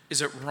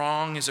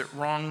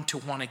wrong to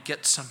want to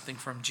get something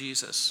from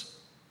Jesus?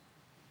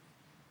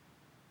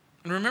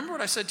 And remember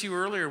what I said to you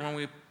earlier when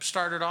we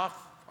started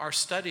off our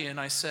study, and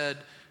I said,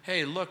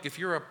 hey, look, if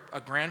you're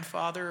a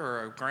grandfather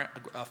or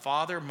a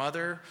father,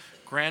 mother,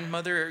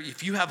 grandmother,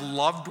 if you have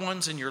loved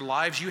ones in your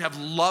lives, you have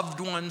loved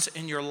ones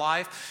in your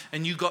life,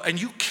 and you go and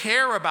you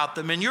care about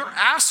them, and you're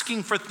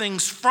asking for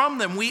things from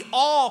them. We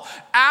all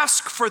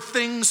ask for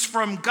things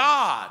from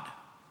God.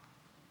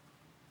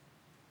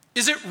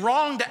 Is it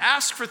wrong to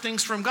ask for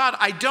things from God?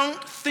 I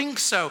don't think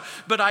so.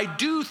 But I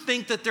do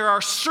think that there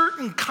are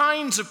certain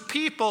kinds of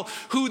people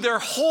who their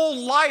whole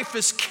life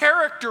is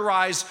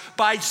characterized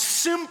by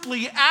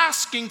simply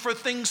asking for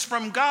things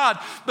from God,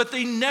 but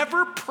they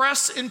never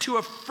press into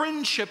a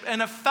friendship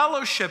and a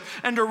fellowship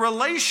and a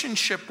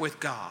relationship with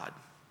God.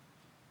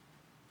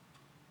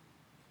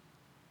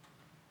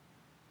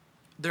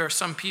 There are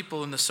some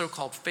people in the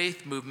so-called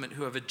faith movement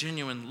who have a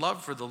genuine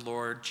love for the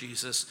Lord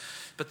Jesus,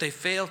 but they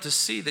fail to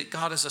see that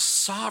God is a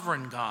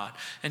sovereign God,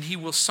 and he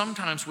will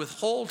sometimes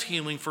withhold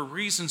healing for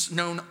reasons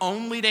known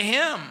only to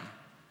him.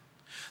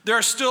 There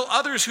are still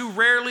others who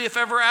rarely, if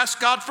ever, ask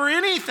God for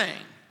anything,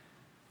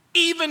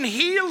 even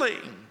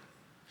healing,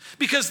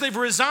 because they've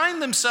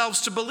resigned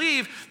themselves to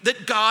believe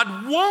that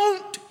God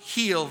won't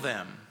heal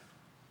them.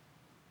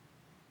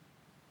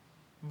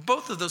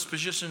 Both of those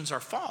positions are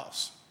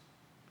false.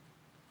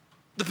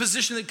 The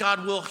position that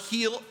God will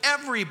heal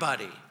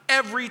everybody,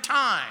 every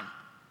time,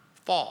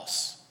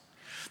 false.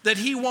 That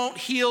he won't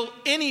heal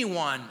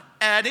anyone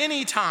at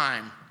any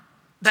time,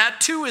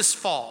 that too is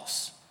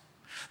false.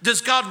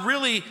 Does God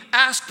really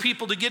ask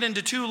people to get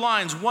into two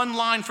lines? One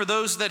line for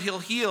those that he'll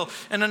heal,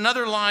 and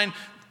another line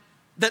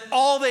that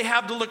all they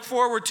have to look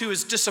forward to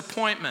is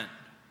disappointment?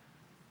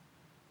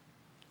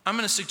 I'm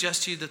going to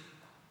suggest to you that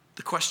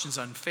the question's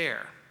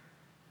unfair.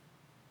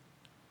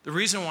 The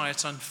reason why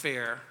it's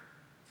unfair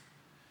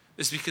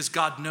is because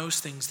God knows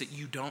things that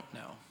you don't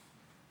know.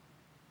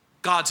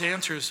 God's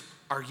answers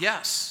are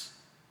yes,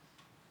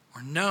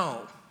 or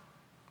no,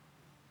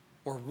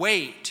 or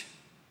wait,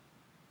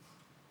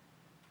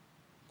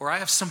 or I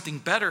have something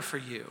better for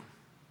you.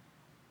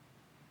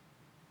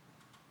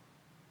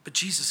 But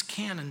Jesus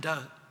can and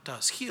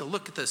does heal.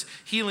 Look at this,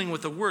 healing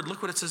with a word.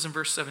 Look what it says in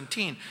verse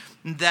 17,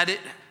 that it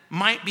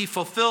might be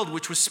fulfilled,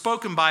 which was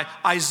spoken by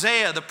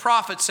Isaiah the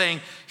prophet, saying,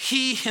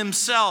 he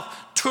himself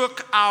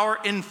took our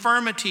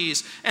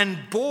infirmities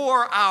and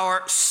bore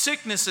our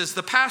sicknesses.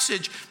 The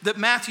passage that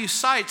Matthew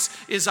cites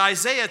is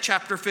Isaiah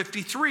chapter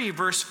 53,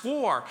 verse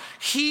 4.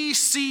 He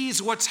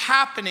sees what's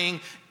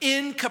happening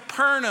in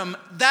Capernaum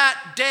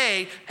that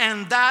day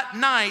and that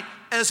night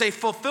as a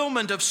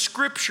fulfillment of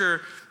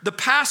Scripture. The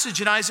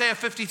passage in Isaiah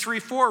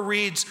 53:4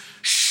 reads,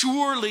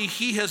 surely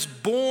he has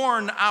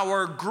borne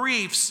our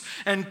griefs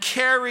and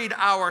carried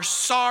our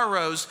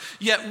sorrows,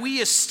 yet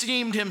we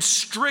esteemed him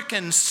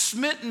stricken,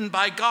 smitten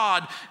by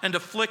God, and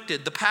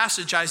afflicted. The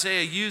passage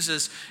Isaiah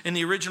uses in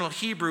the original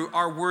Hebrew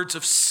are words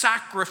of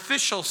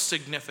sacrificial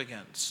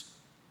significance.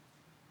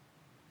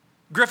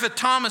 Griffith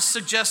Thomas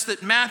suggests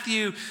that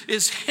Matthew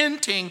is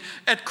hinting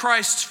at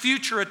Christ's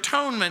future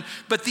atonement,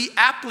 but the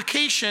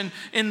application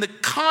in the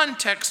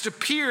context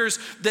appears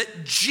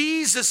that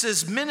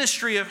Jesus'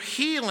 ministry of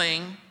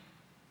healing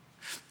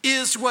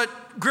is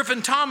what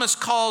Griffith Thomas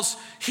calls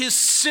his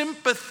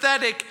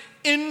sympathetic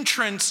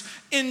entrance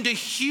into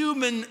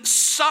human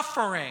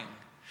suffering.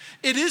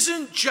 It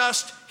isn't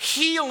just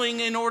healing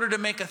in order to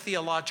make a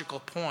theological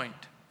point.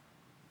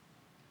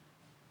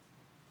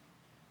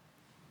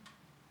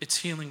 It's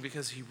healing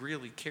because he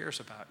really cares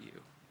about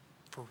you,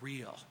 for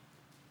real.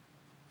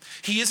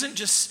 He isn't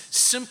just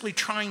simply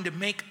trying to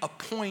make a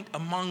point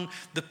among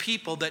the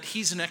people that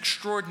he's an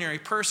extraordinary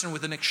person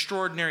with an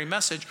extraordinary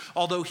message,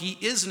 although he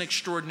is an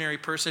extraordinary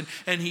person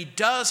and he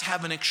does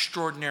have an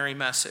extraordinary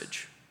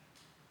message.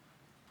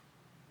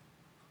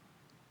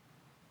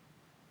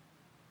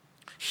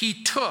 He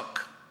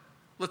took,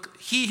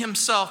 he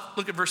himself,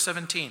 look at verse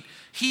 17.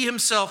 He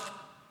himself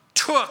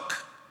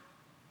took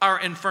our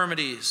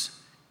infirmities.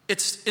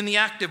 It's in the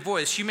active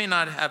voice. You may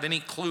not have any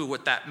clue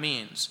what that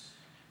means.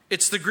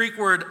 It's the Greek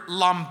word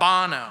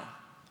lambano.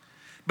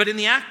 But in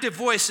the active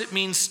voice, it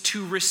means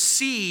to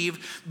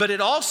receive, but it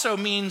also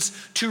means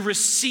to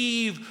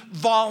receive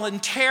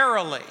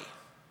voluntarily.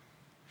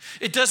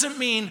 It doesn't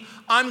mean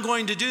I'm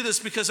going to do this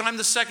because I'm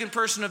the second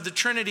person of the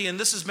Trinity and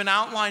this has been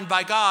outlined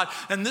by God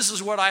and this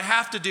is what I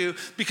have to do,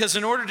 because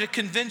in order to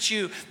convince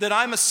you that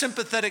I'm a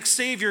sympathetic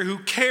Savior who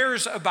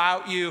cares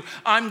about you,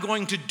 I'm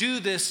going to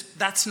do this.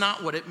 That's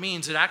not what it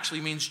means. It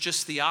actually means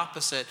just the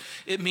opposite.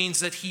 It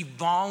means that he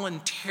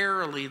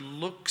voluntarily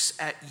looks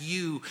at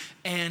you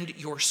and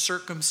your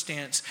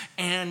circumstance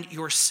and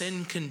your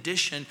sin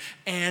condition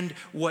and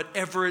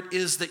whatever it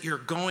is that you're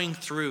going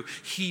through.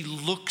 He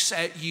looks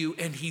at you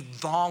and he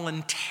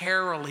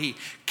voluntarily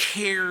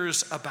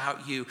cares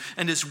about you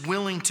and is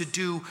willing to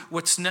do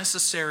what's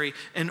necessary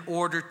in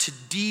order to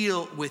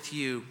deal with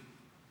you.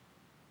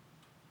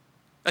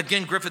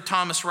 Again, Griffith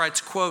Thomas writes,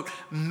 quote,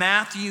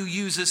 Matthew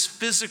uses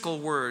physical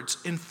words,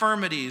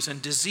 infirmities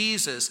and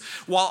diseases,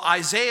 while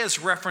Isaiah's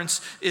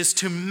reference is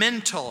to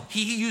mental.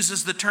 He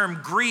uses the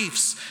term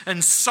griefs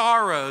and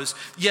sorrows,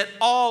 yet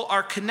all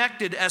are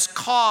connected as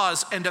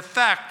cause and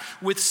effect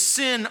with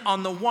sin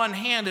on the one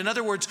hand. In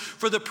other words,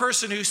 for the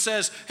person who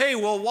says, hey,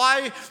 well,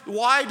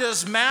 why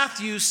does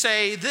Matthew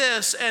say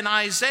this and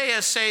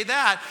Isaiah say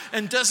that?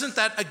 And doesn't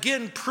that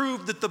again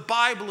prove that the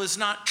Bible is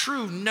not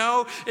true?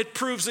 No, it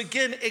proves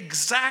again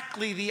exactly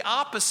the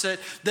opposite,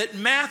 that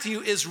Matthew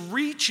is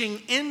reaching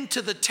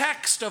into the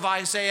text of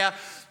Isaiah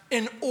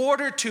in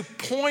order to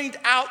point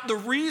out the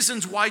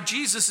reasons why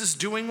Jesus is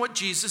doing what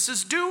Jesus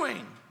is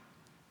doing.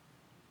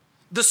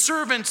 The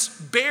servants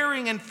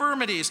bearing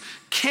infirmities,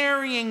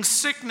 carrying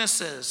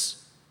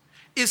sicknesses,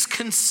 is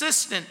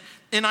consistent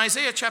in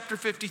Isaiah chapter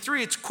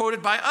 53. It's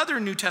quoted by other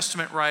New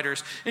Testament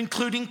writers,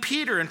 including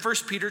Peter in 1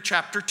 Peter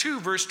chapter 2,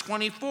 verse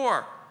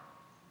 24.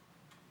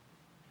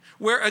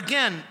 Where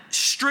again,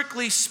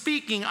 strictly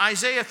speaking,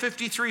 Isaiah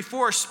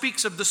 53:4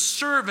 speaks of the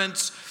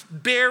servants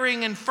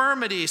bearing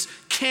infirmities,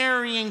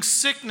 carrying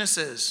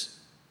sicknesses.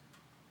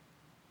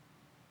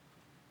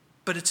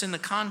 But it's in the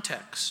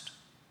context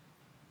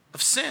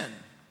of sin.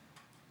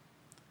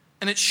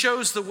 And it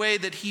shows the way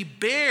that he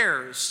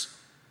bears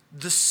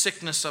the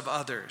sickness of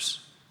others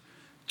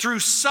through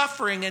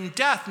suffering and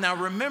death. Now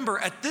remember,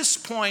 at this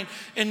point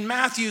in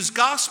Matthew's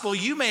gospel,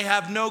 you may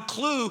have no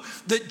clue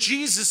that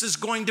Jesus is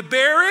going to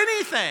bear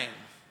anything.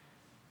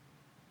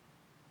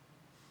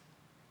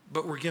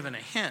 But we're given a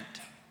hint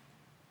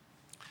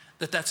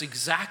that that's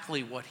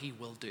exactly what he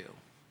will do.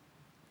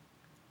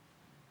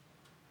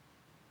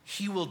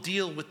 He will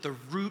deal with the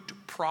root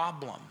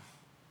problem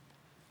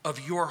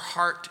of your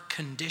heart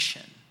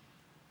condition,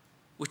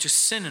 which is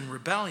sin and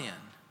rebellion.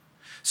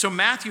 So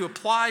Matthew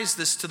applies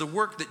this to the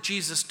work that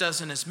Jesus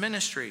does in his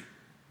ministry.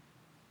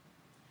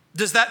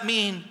 Does that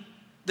mean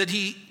that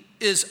he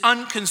is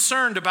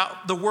unconcerned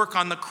about the work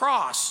on the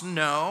cross?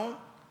 No.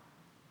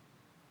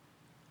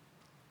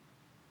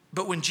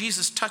 But when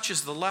Jesus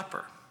touches the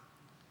leper,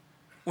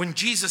 when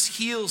Jesus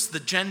heals the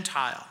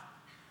Gentile,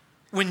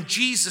 when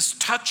Jesus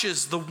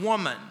touches the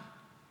woman,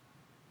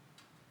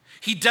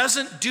 he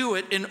doesn't do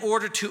it in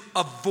order to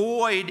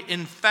avoid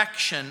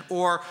infection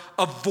or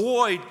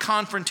avoid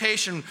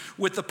confrontation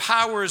with the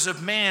powers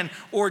of man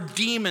or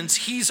demons.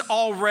 He's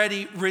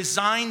already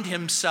resigned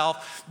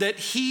himself that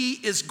he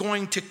is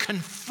going to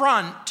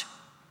confront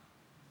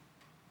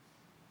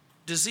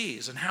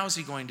disease. And how is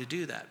he going to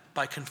do that?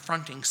 By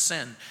confronting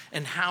sin.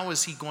 And how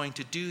is he going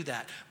to do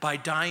that? By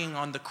dying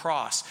on the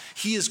cross.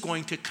 He is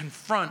going to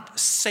confront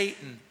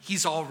Satan.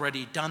 He's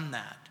already done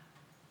that.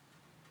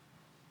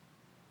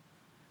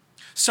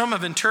 Some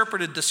have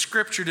interpreted the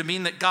scripture to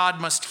mean that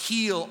God must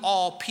heal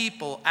all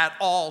people at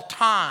all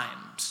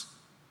times.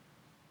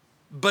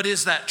 But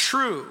is that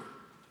true?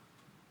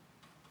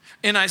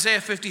 In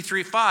Isaiah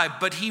 53:5,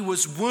 but he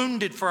was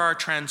wounded for our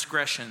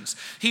transgressions.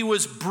 He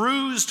was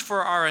bruised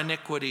for our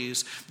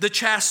iniquities. The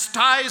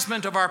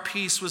chastisement of our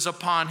peace was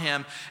upon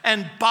him,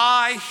 and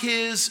by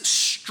his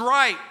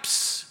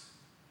stripes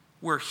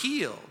we're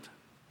healed.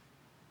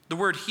 The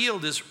word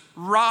healed is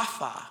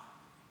Rapha.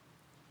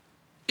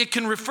 It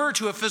can refer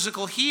to a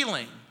physical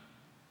healing.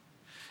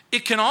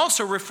 It can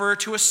also refer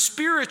to a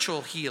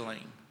spiritual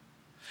healing.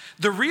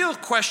 The real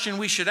question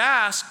we should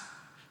ask,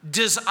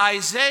 does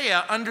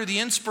Isaiah, under the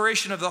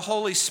inspiration of the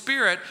Holy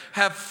Spirit,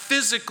 have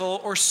physical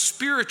or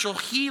spiritual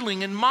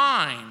healing in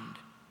mind?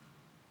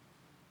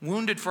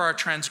 Wounded for our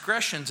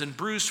transgressions and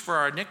bruised for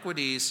our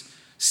iniquities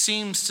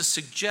seems to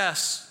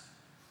suggest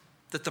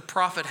that the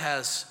prophet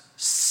has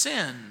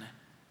sin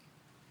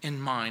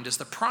in mind as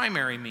the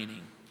primary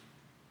meaning.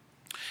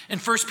 In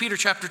 1 Peter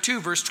chapter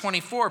 2, verse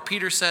 24,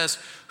 Peter says,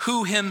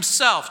 who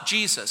himself,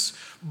 Jesus,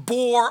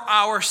 bore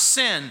our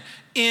sin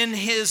in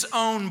his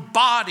own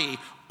body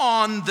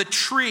on the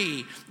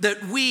tree,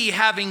 that we,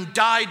 having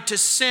died to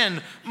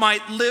sin,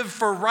 might live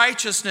for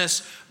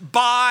righteousness,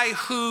 by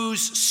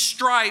whose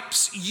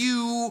stripes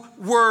you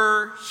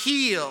were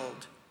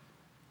healed.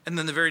 And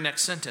then the very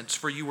next sentence,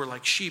 for you were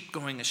like sheep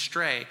going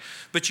astray,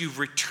 but you've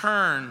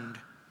returned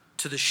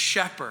to the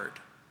shepherd,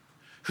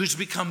 who's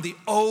become the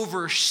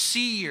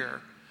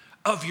overseer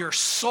of your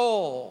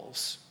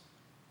souls.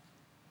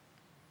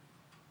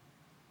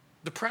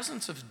 The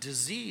presence of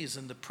disease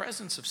and the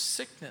presence of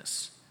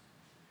sickness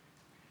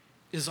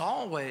is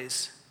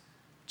always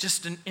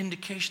just an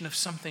indication of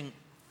something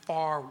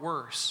far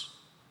worse,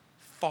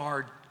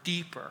 far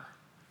deeper,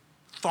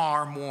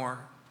 far more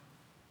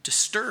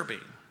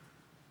disturbing.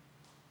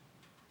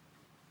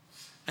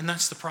 And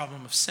that's the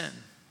problem of sin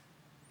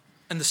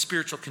and the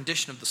spiritual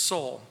condition of the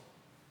soul.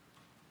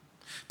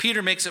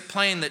 Peter makes it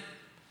plain that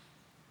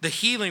the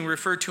healing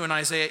referred to in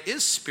Isaiah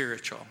is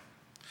spiritual.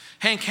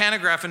 Hank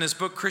Hanegraaff, in his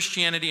book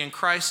Christianity in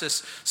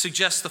Crisis,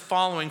 suggests the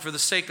following for the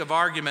sake of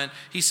argument.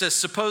 He says,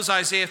 suppose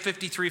Isaiah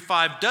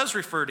 53:5 does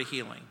refer to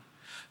healing.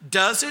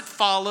 Does it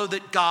follow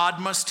that God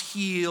must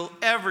heal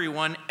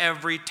everyone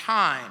every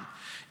time?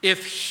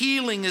 If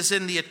healing is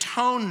in the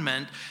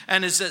atonement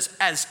and is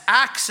as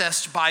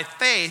accessed by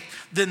faith,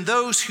 then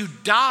those who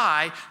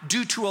die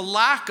due to a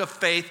lack of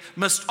faith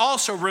must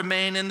also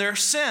remain in their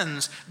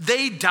sins.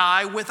 They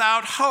die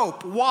without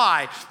hope.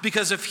 Why?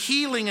 Because if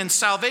healing and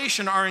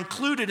salvation are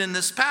included in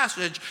this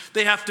passage,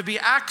 they have to be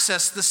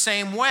accessed the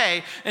same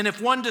way. And if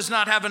one does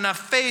not have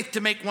enough faith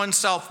to make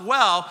oneself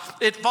well,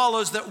 it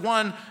follows that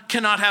one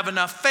cannot have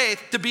enough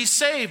faith to be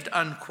saved,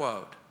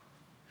 unquote.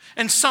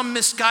 And some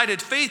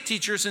misguided faith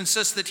teachers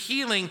insist that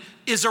healing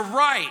is a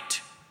right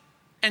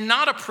and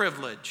not a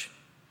privilege.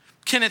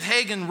 Kenneth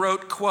Hagin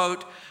wrote,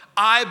 quote,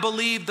 "I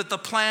believe that the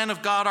plan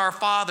of God our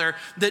Father,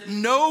 that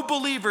no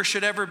believer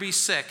should ever be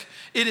sick.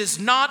 It is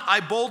not, I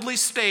boldly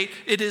state,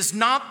 it is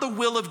not the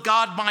will of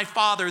God my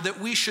Father that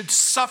we should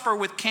suffer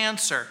with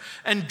cancer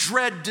and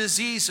dread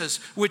diseases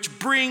which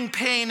bring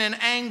pain and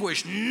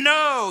anguish.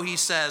 No," he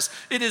says,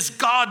 "it is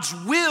God's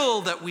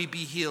will that we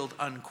be healed,"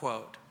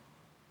 unquote.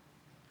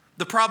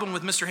 The problem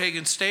with Mr.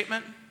 Hagin's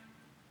statement,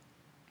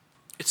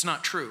 it's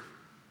not true.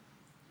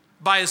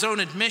 By his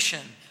own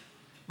admission,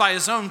 by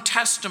his own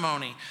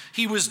testimony,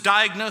 he was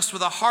diagnosed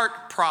with a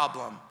heart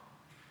problem,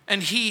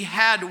 and he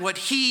had what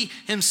he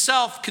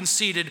himself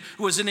conceded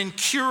was an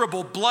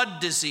incurable blood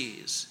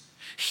disease.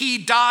 He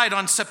died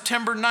on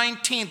September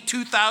 19th,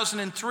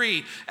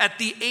 2003, at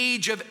the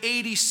age of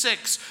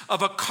 86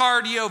 of a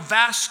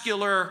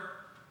cardiovascular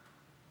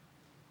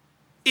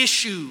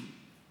issue.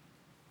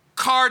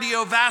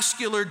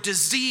 Cardiovascular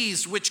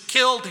disease which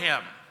killed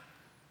him.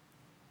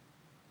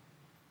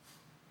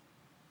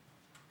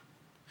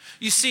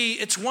 You see,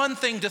 it's one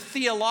thing to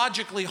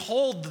theologically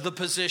hold the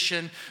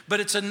position,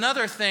 but it's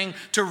another thing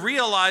to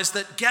realize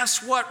that,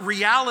 guess what?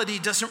 Reality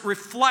doesn't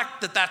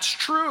reflect that that's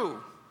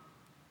true.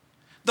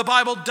 The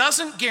Bible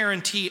doesn't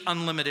guarantee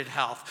unlimited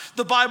health.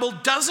 The Bible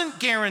doesn't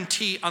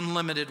guarantee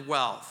unlimited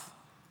wealth.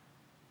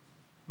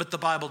 But the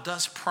Bible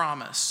does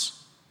promise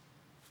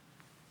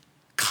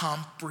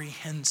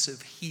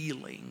comprehensive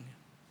healing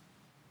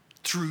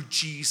through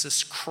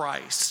Jesus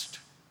Christ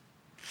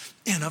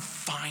in a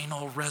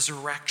final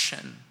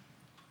resurrection.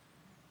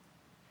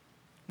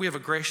 We have a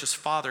gracious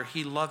Father.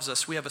 He loves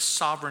us. We have a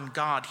sovereign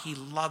God. He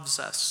loves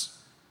us.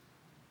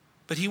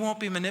 But he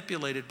won't be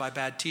manipulated by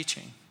bad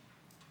teaching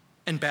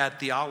and bad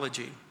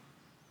theology.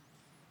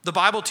 The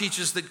Bible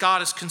teaches that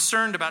God is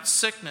concerned about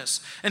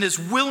sickness and is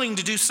willing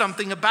to do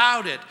something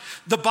about it.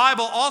 The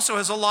Bible also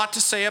has a lot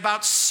to say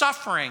about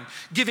suffering,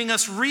 giving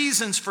us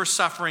reasons for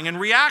suffering and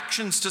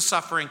reactions to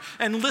suffering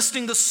and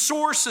listing the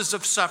sources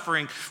of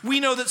suffering. We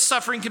know that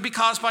suffering can be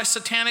caused by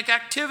satanic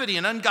activity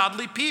and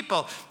ungodly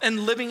people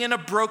and living in a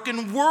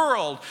broken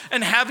world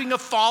and having a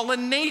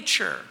fallen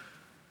nature.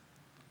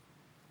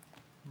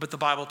 But the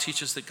Bible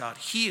teaches that God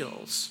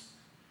heals,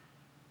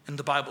 and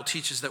the Bible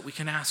teaches that we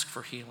can ask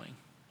for healing,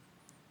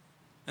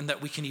 and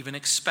that we can even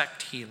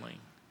expect healing.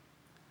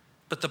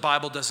 But the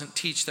Bible doesn't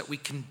teach that we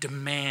can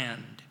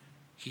demand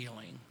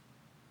healing.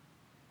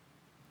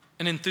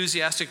 An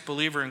enthusiastic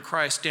believer in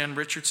Christ, Dan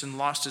Richardson,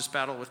 lost his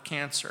battle with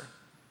cancer.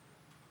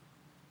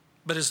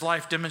 But his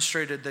life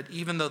demonstrated that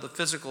even though the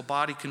physical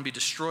body can be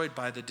destroyed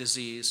by the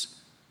disease,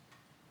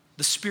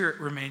 the spirit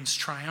remains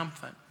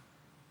triumphant.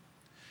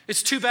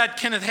 It's too bad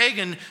Kenneth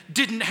Hagin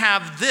didn't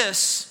have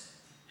this,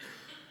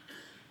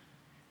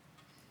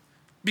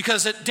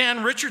 because at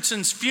Dan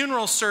Richardson's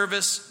funeral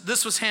service,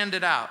 this was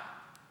handed out.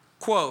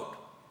 Quote,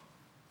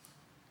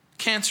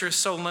 "Cancer is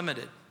so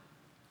limited.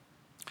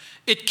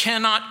 It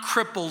cannot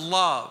cripple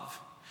love.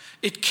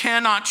 It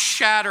cannot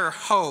shatter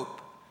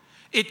hope.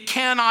 It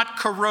cannot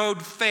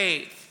corrode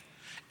faith.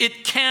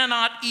 It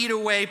cannot eat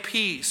away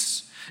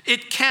peace.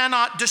 It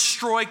cannot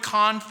destroy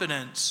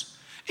confidence.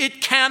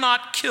 It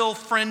cannot kill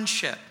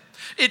friendship.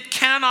 It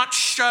cannot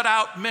shut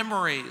out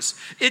memories.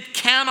 It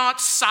cannot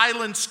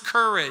silence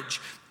courage.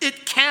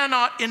 It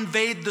cannot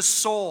invade the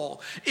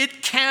soul.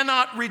 It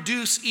cannot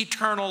reduce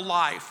eternal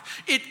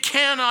life. It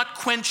cannot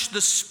quench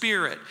the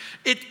spirit.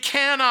 It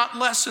cannot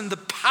lessen the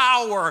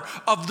power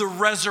of the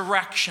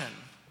resurrection."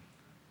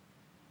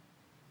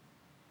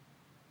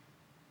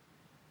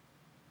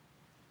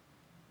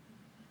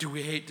 Do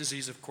we hate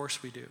disease? Of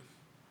course we do.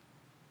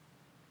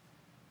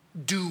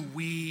 Do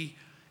we,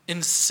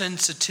 in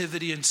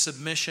sensitivity and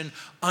submission,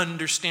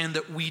 understand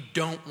that we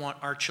don't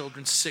want our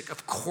children sick?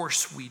 Of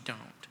course we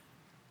don't.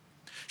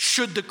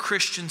 Should the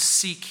Christian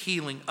seek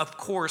healing? Of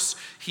course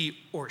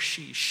he or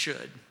she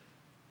should.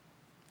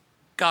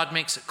 God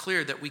makes it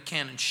clear that we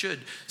can and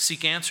should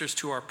seek answers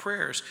to our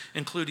prayers,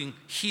 including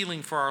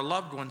healing for our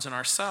loved ones and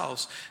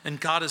ourselves.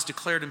 And God has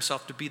declared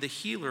himself to be the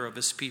healer of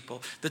his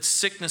people, that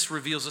sickness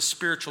reveals a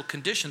spiritual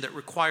condition that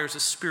requires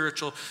a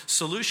spiritual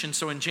solution.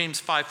 So in James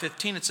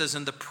 5:15 it says,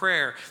 "And the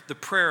prayer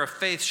of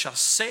faith shall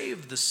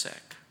save the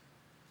sick,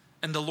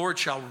 and the Lord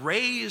shall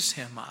raise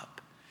him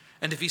up.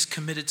 And if he's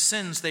committed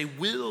sins, they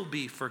will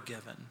be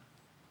forgiven."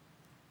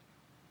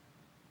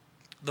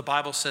 The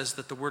Bible says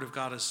that the word of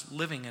God is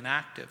living and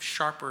active,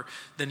 sharper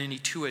than any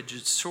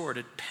two-edged sword.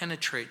 It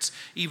penetrates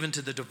even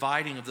to the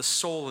dividing of the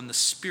soul and the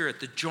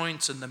spirit, the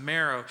joints and the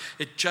marrow.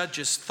 It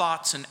judges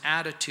thoughts and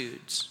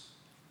attitudes.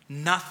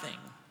 Nothing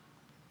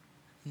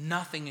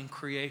Nothing in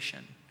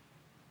creation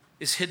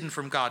is hidden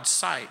from God's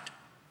sight.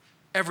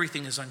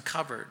 Everything is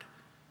uncovered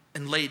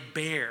and laid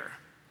bare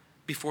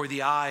before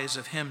the eyes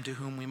of him to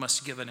whom we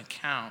must give an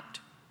account.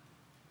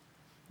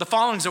 The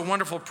following is a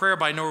wonderful prayer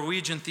by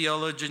Norwegian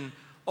theologian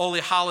Ole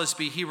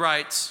Hallesby. He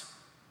writes,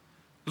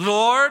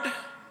 Lord,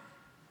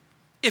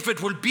 if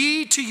it will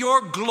be to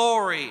your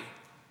glory,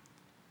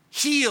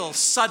 heal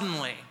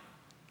suddenly.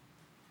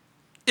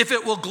 If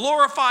it will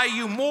glorify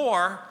you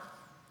more,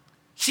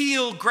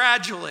 heal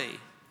gradually.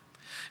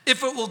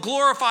 If it will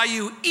glorify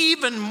you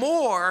even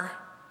more,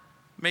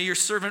 may your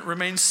servant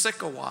remain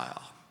sick a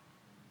while.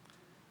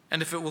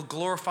 And if it will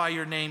glorify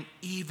your name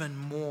even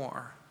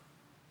more,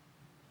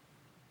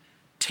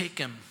 take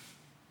him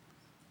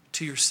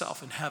to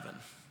yourself in heaven.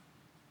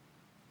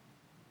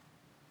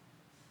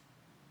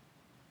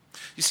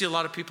 You see, a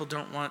lot of people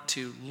don't want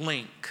to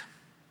link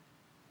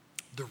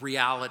the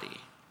reality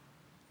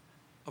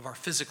of our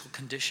physical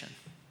condition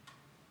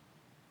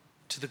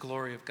to the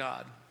glory of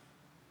God.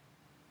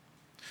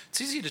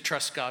 It's easy to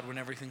trust God when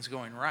everything's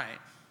going right.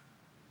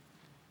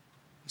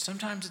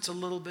 Sometimes it's a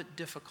little bit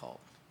difficult,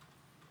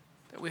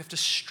 that we have to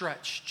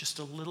stretch just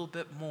a little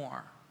bit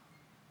more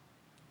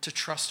to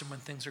trust him when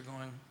things are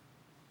going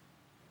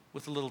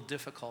with a little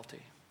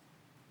difficulty.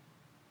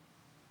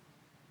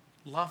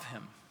 Love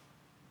him.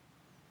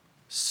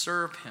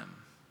 Serve him.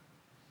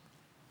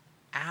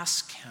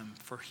 Ask him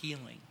for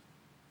healing.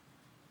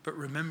 But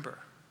remember,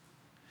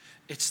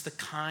 it's the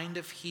kind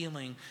of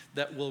healing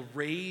that will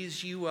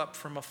raise you up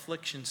from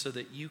affliction so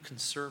that you can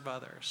serve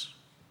others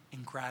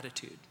in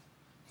gratitude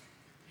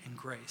and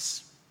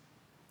grace.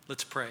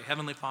 Let's pray.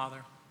 Heavenly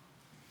Father,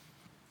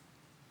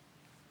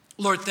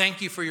 Lord,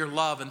 thank you for your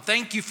love and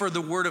thank you for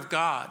the word of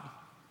God.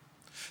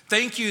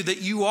 Thank you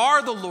that you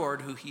are the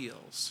Lord who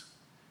heals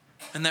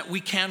and that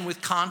we can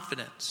with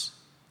confidence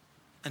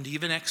and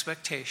even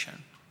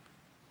expectation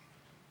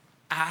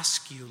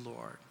ask you,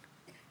 Lord,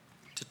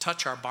 to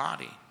touch our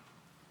body.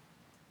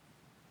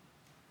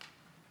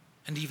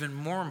 And even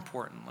more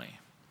importantly,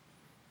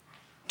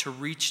 to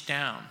reach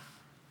down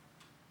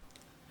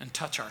and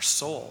touch our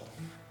soul.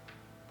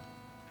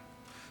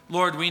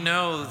 Lord, we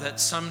know that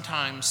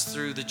sometimes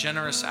through the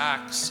generous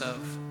acts of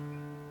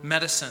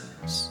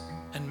medicines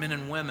and men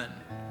and women,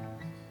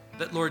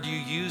 that, Lord, you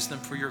use them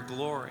for your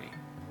glory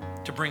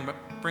to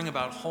bring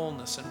about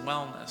wholeness and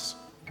wellness.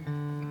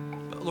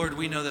 But, Lord,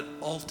 we know that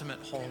ultimate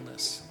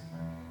wholeness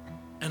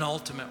and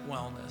ultimate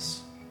wellness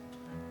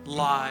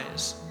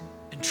lies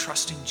in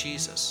trusting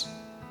Jesus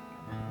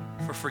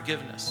for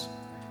forgiveness,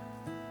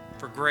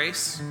 for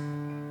grace,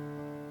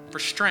 for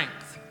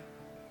strength,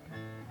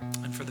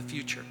 and for the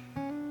future.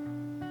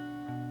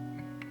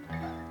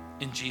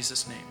 In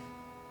Jesus' name.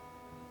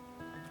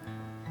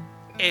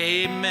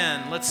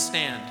 Amen. Let's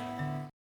stand.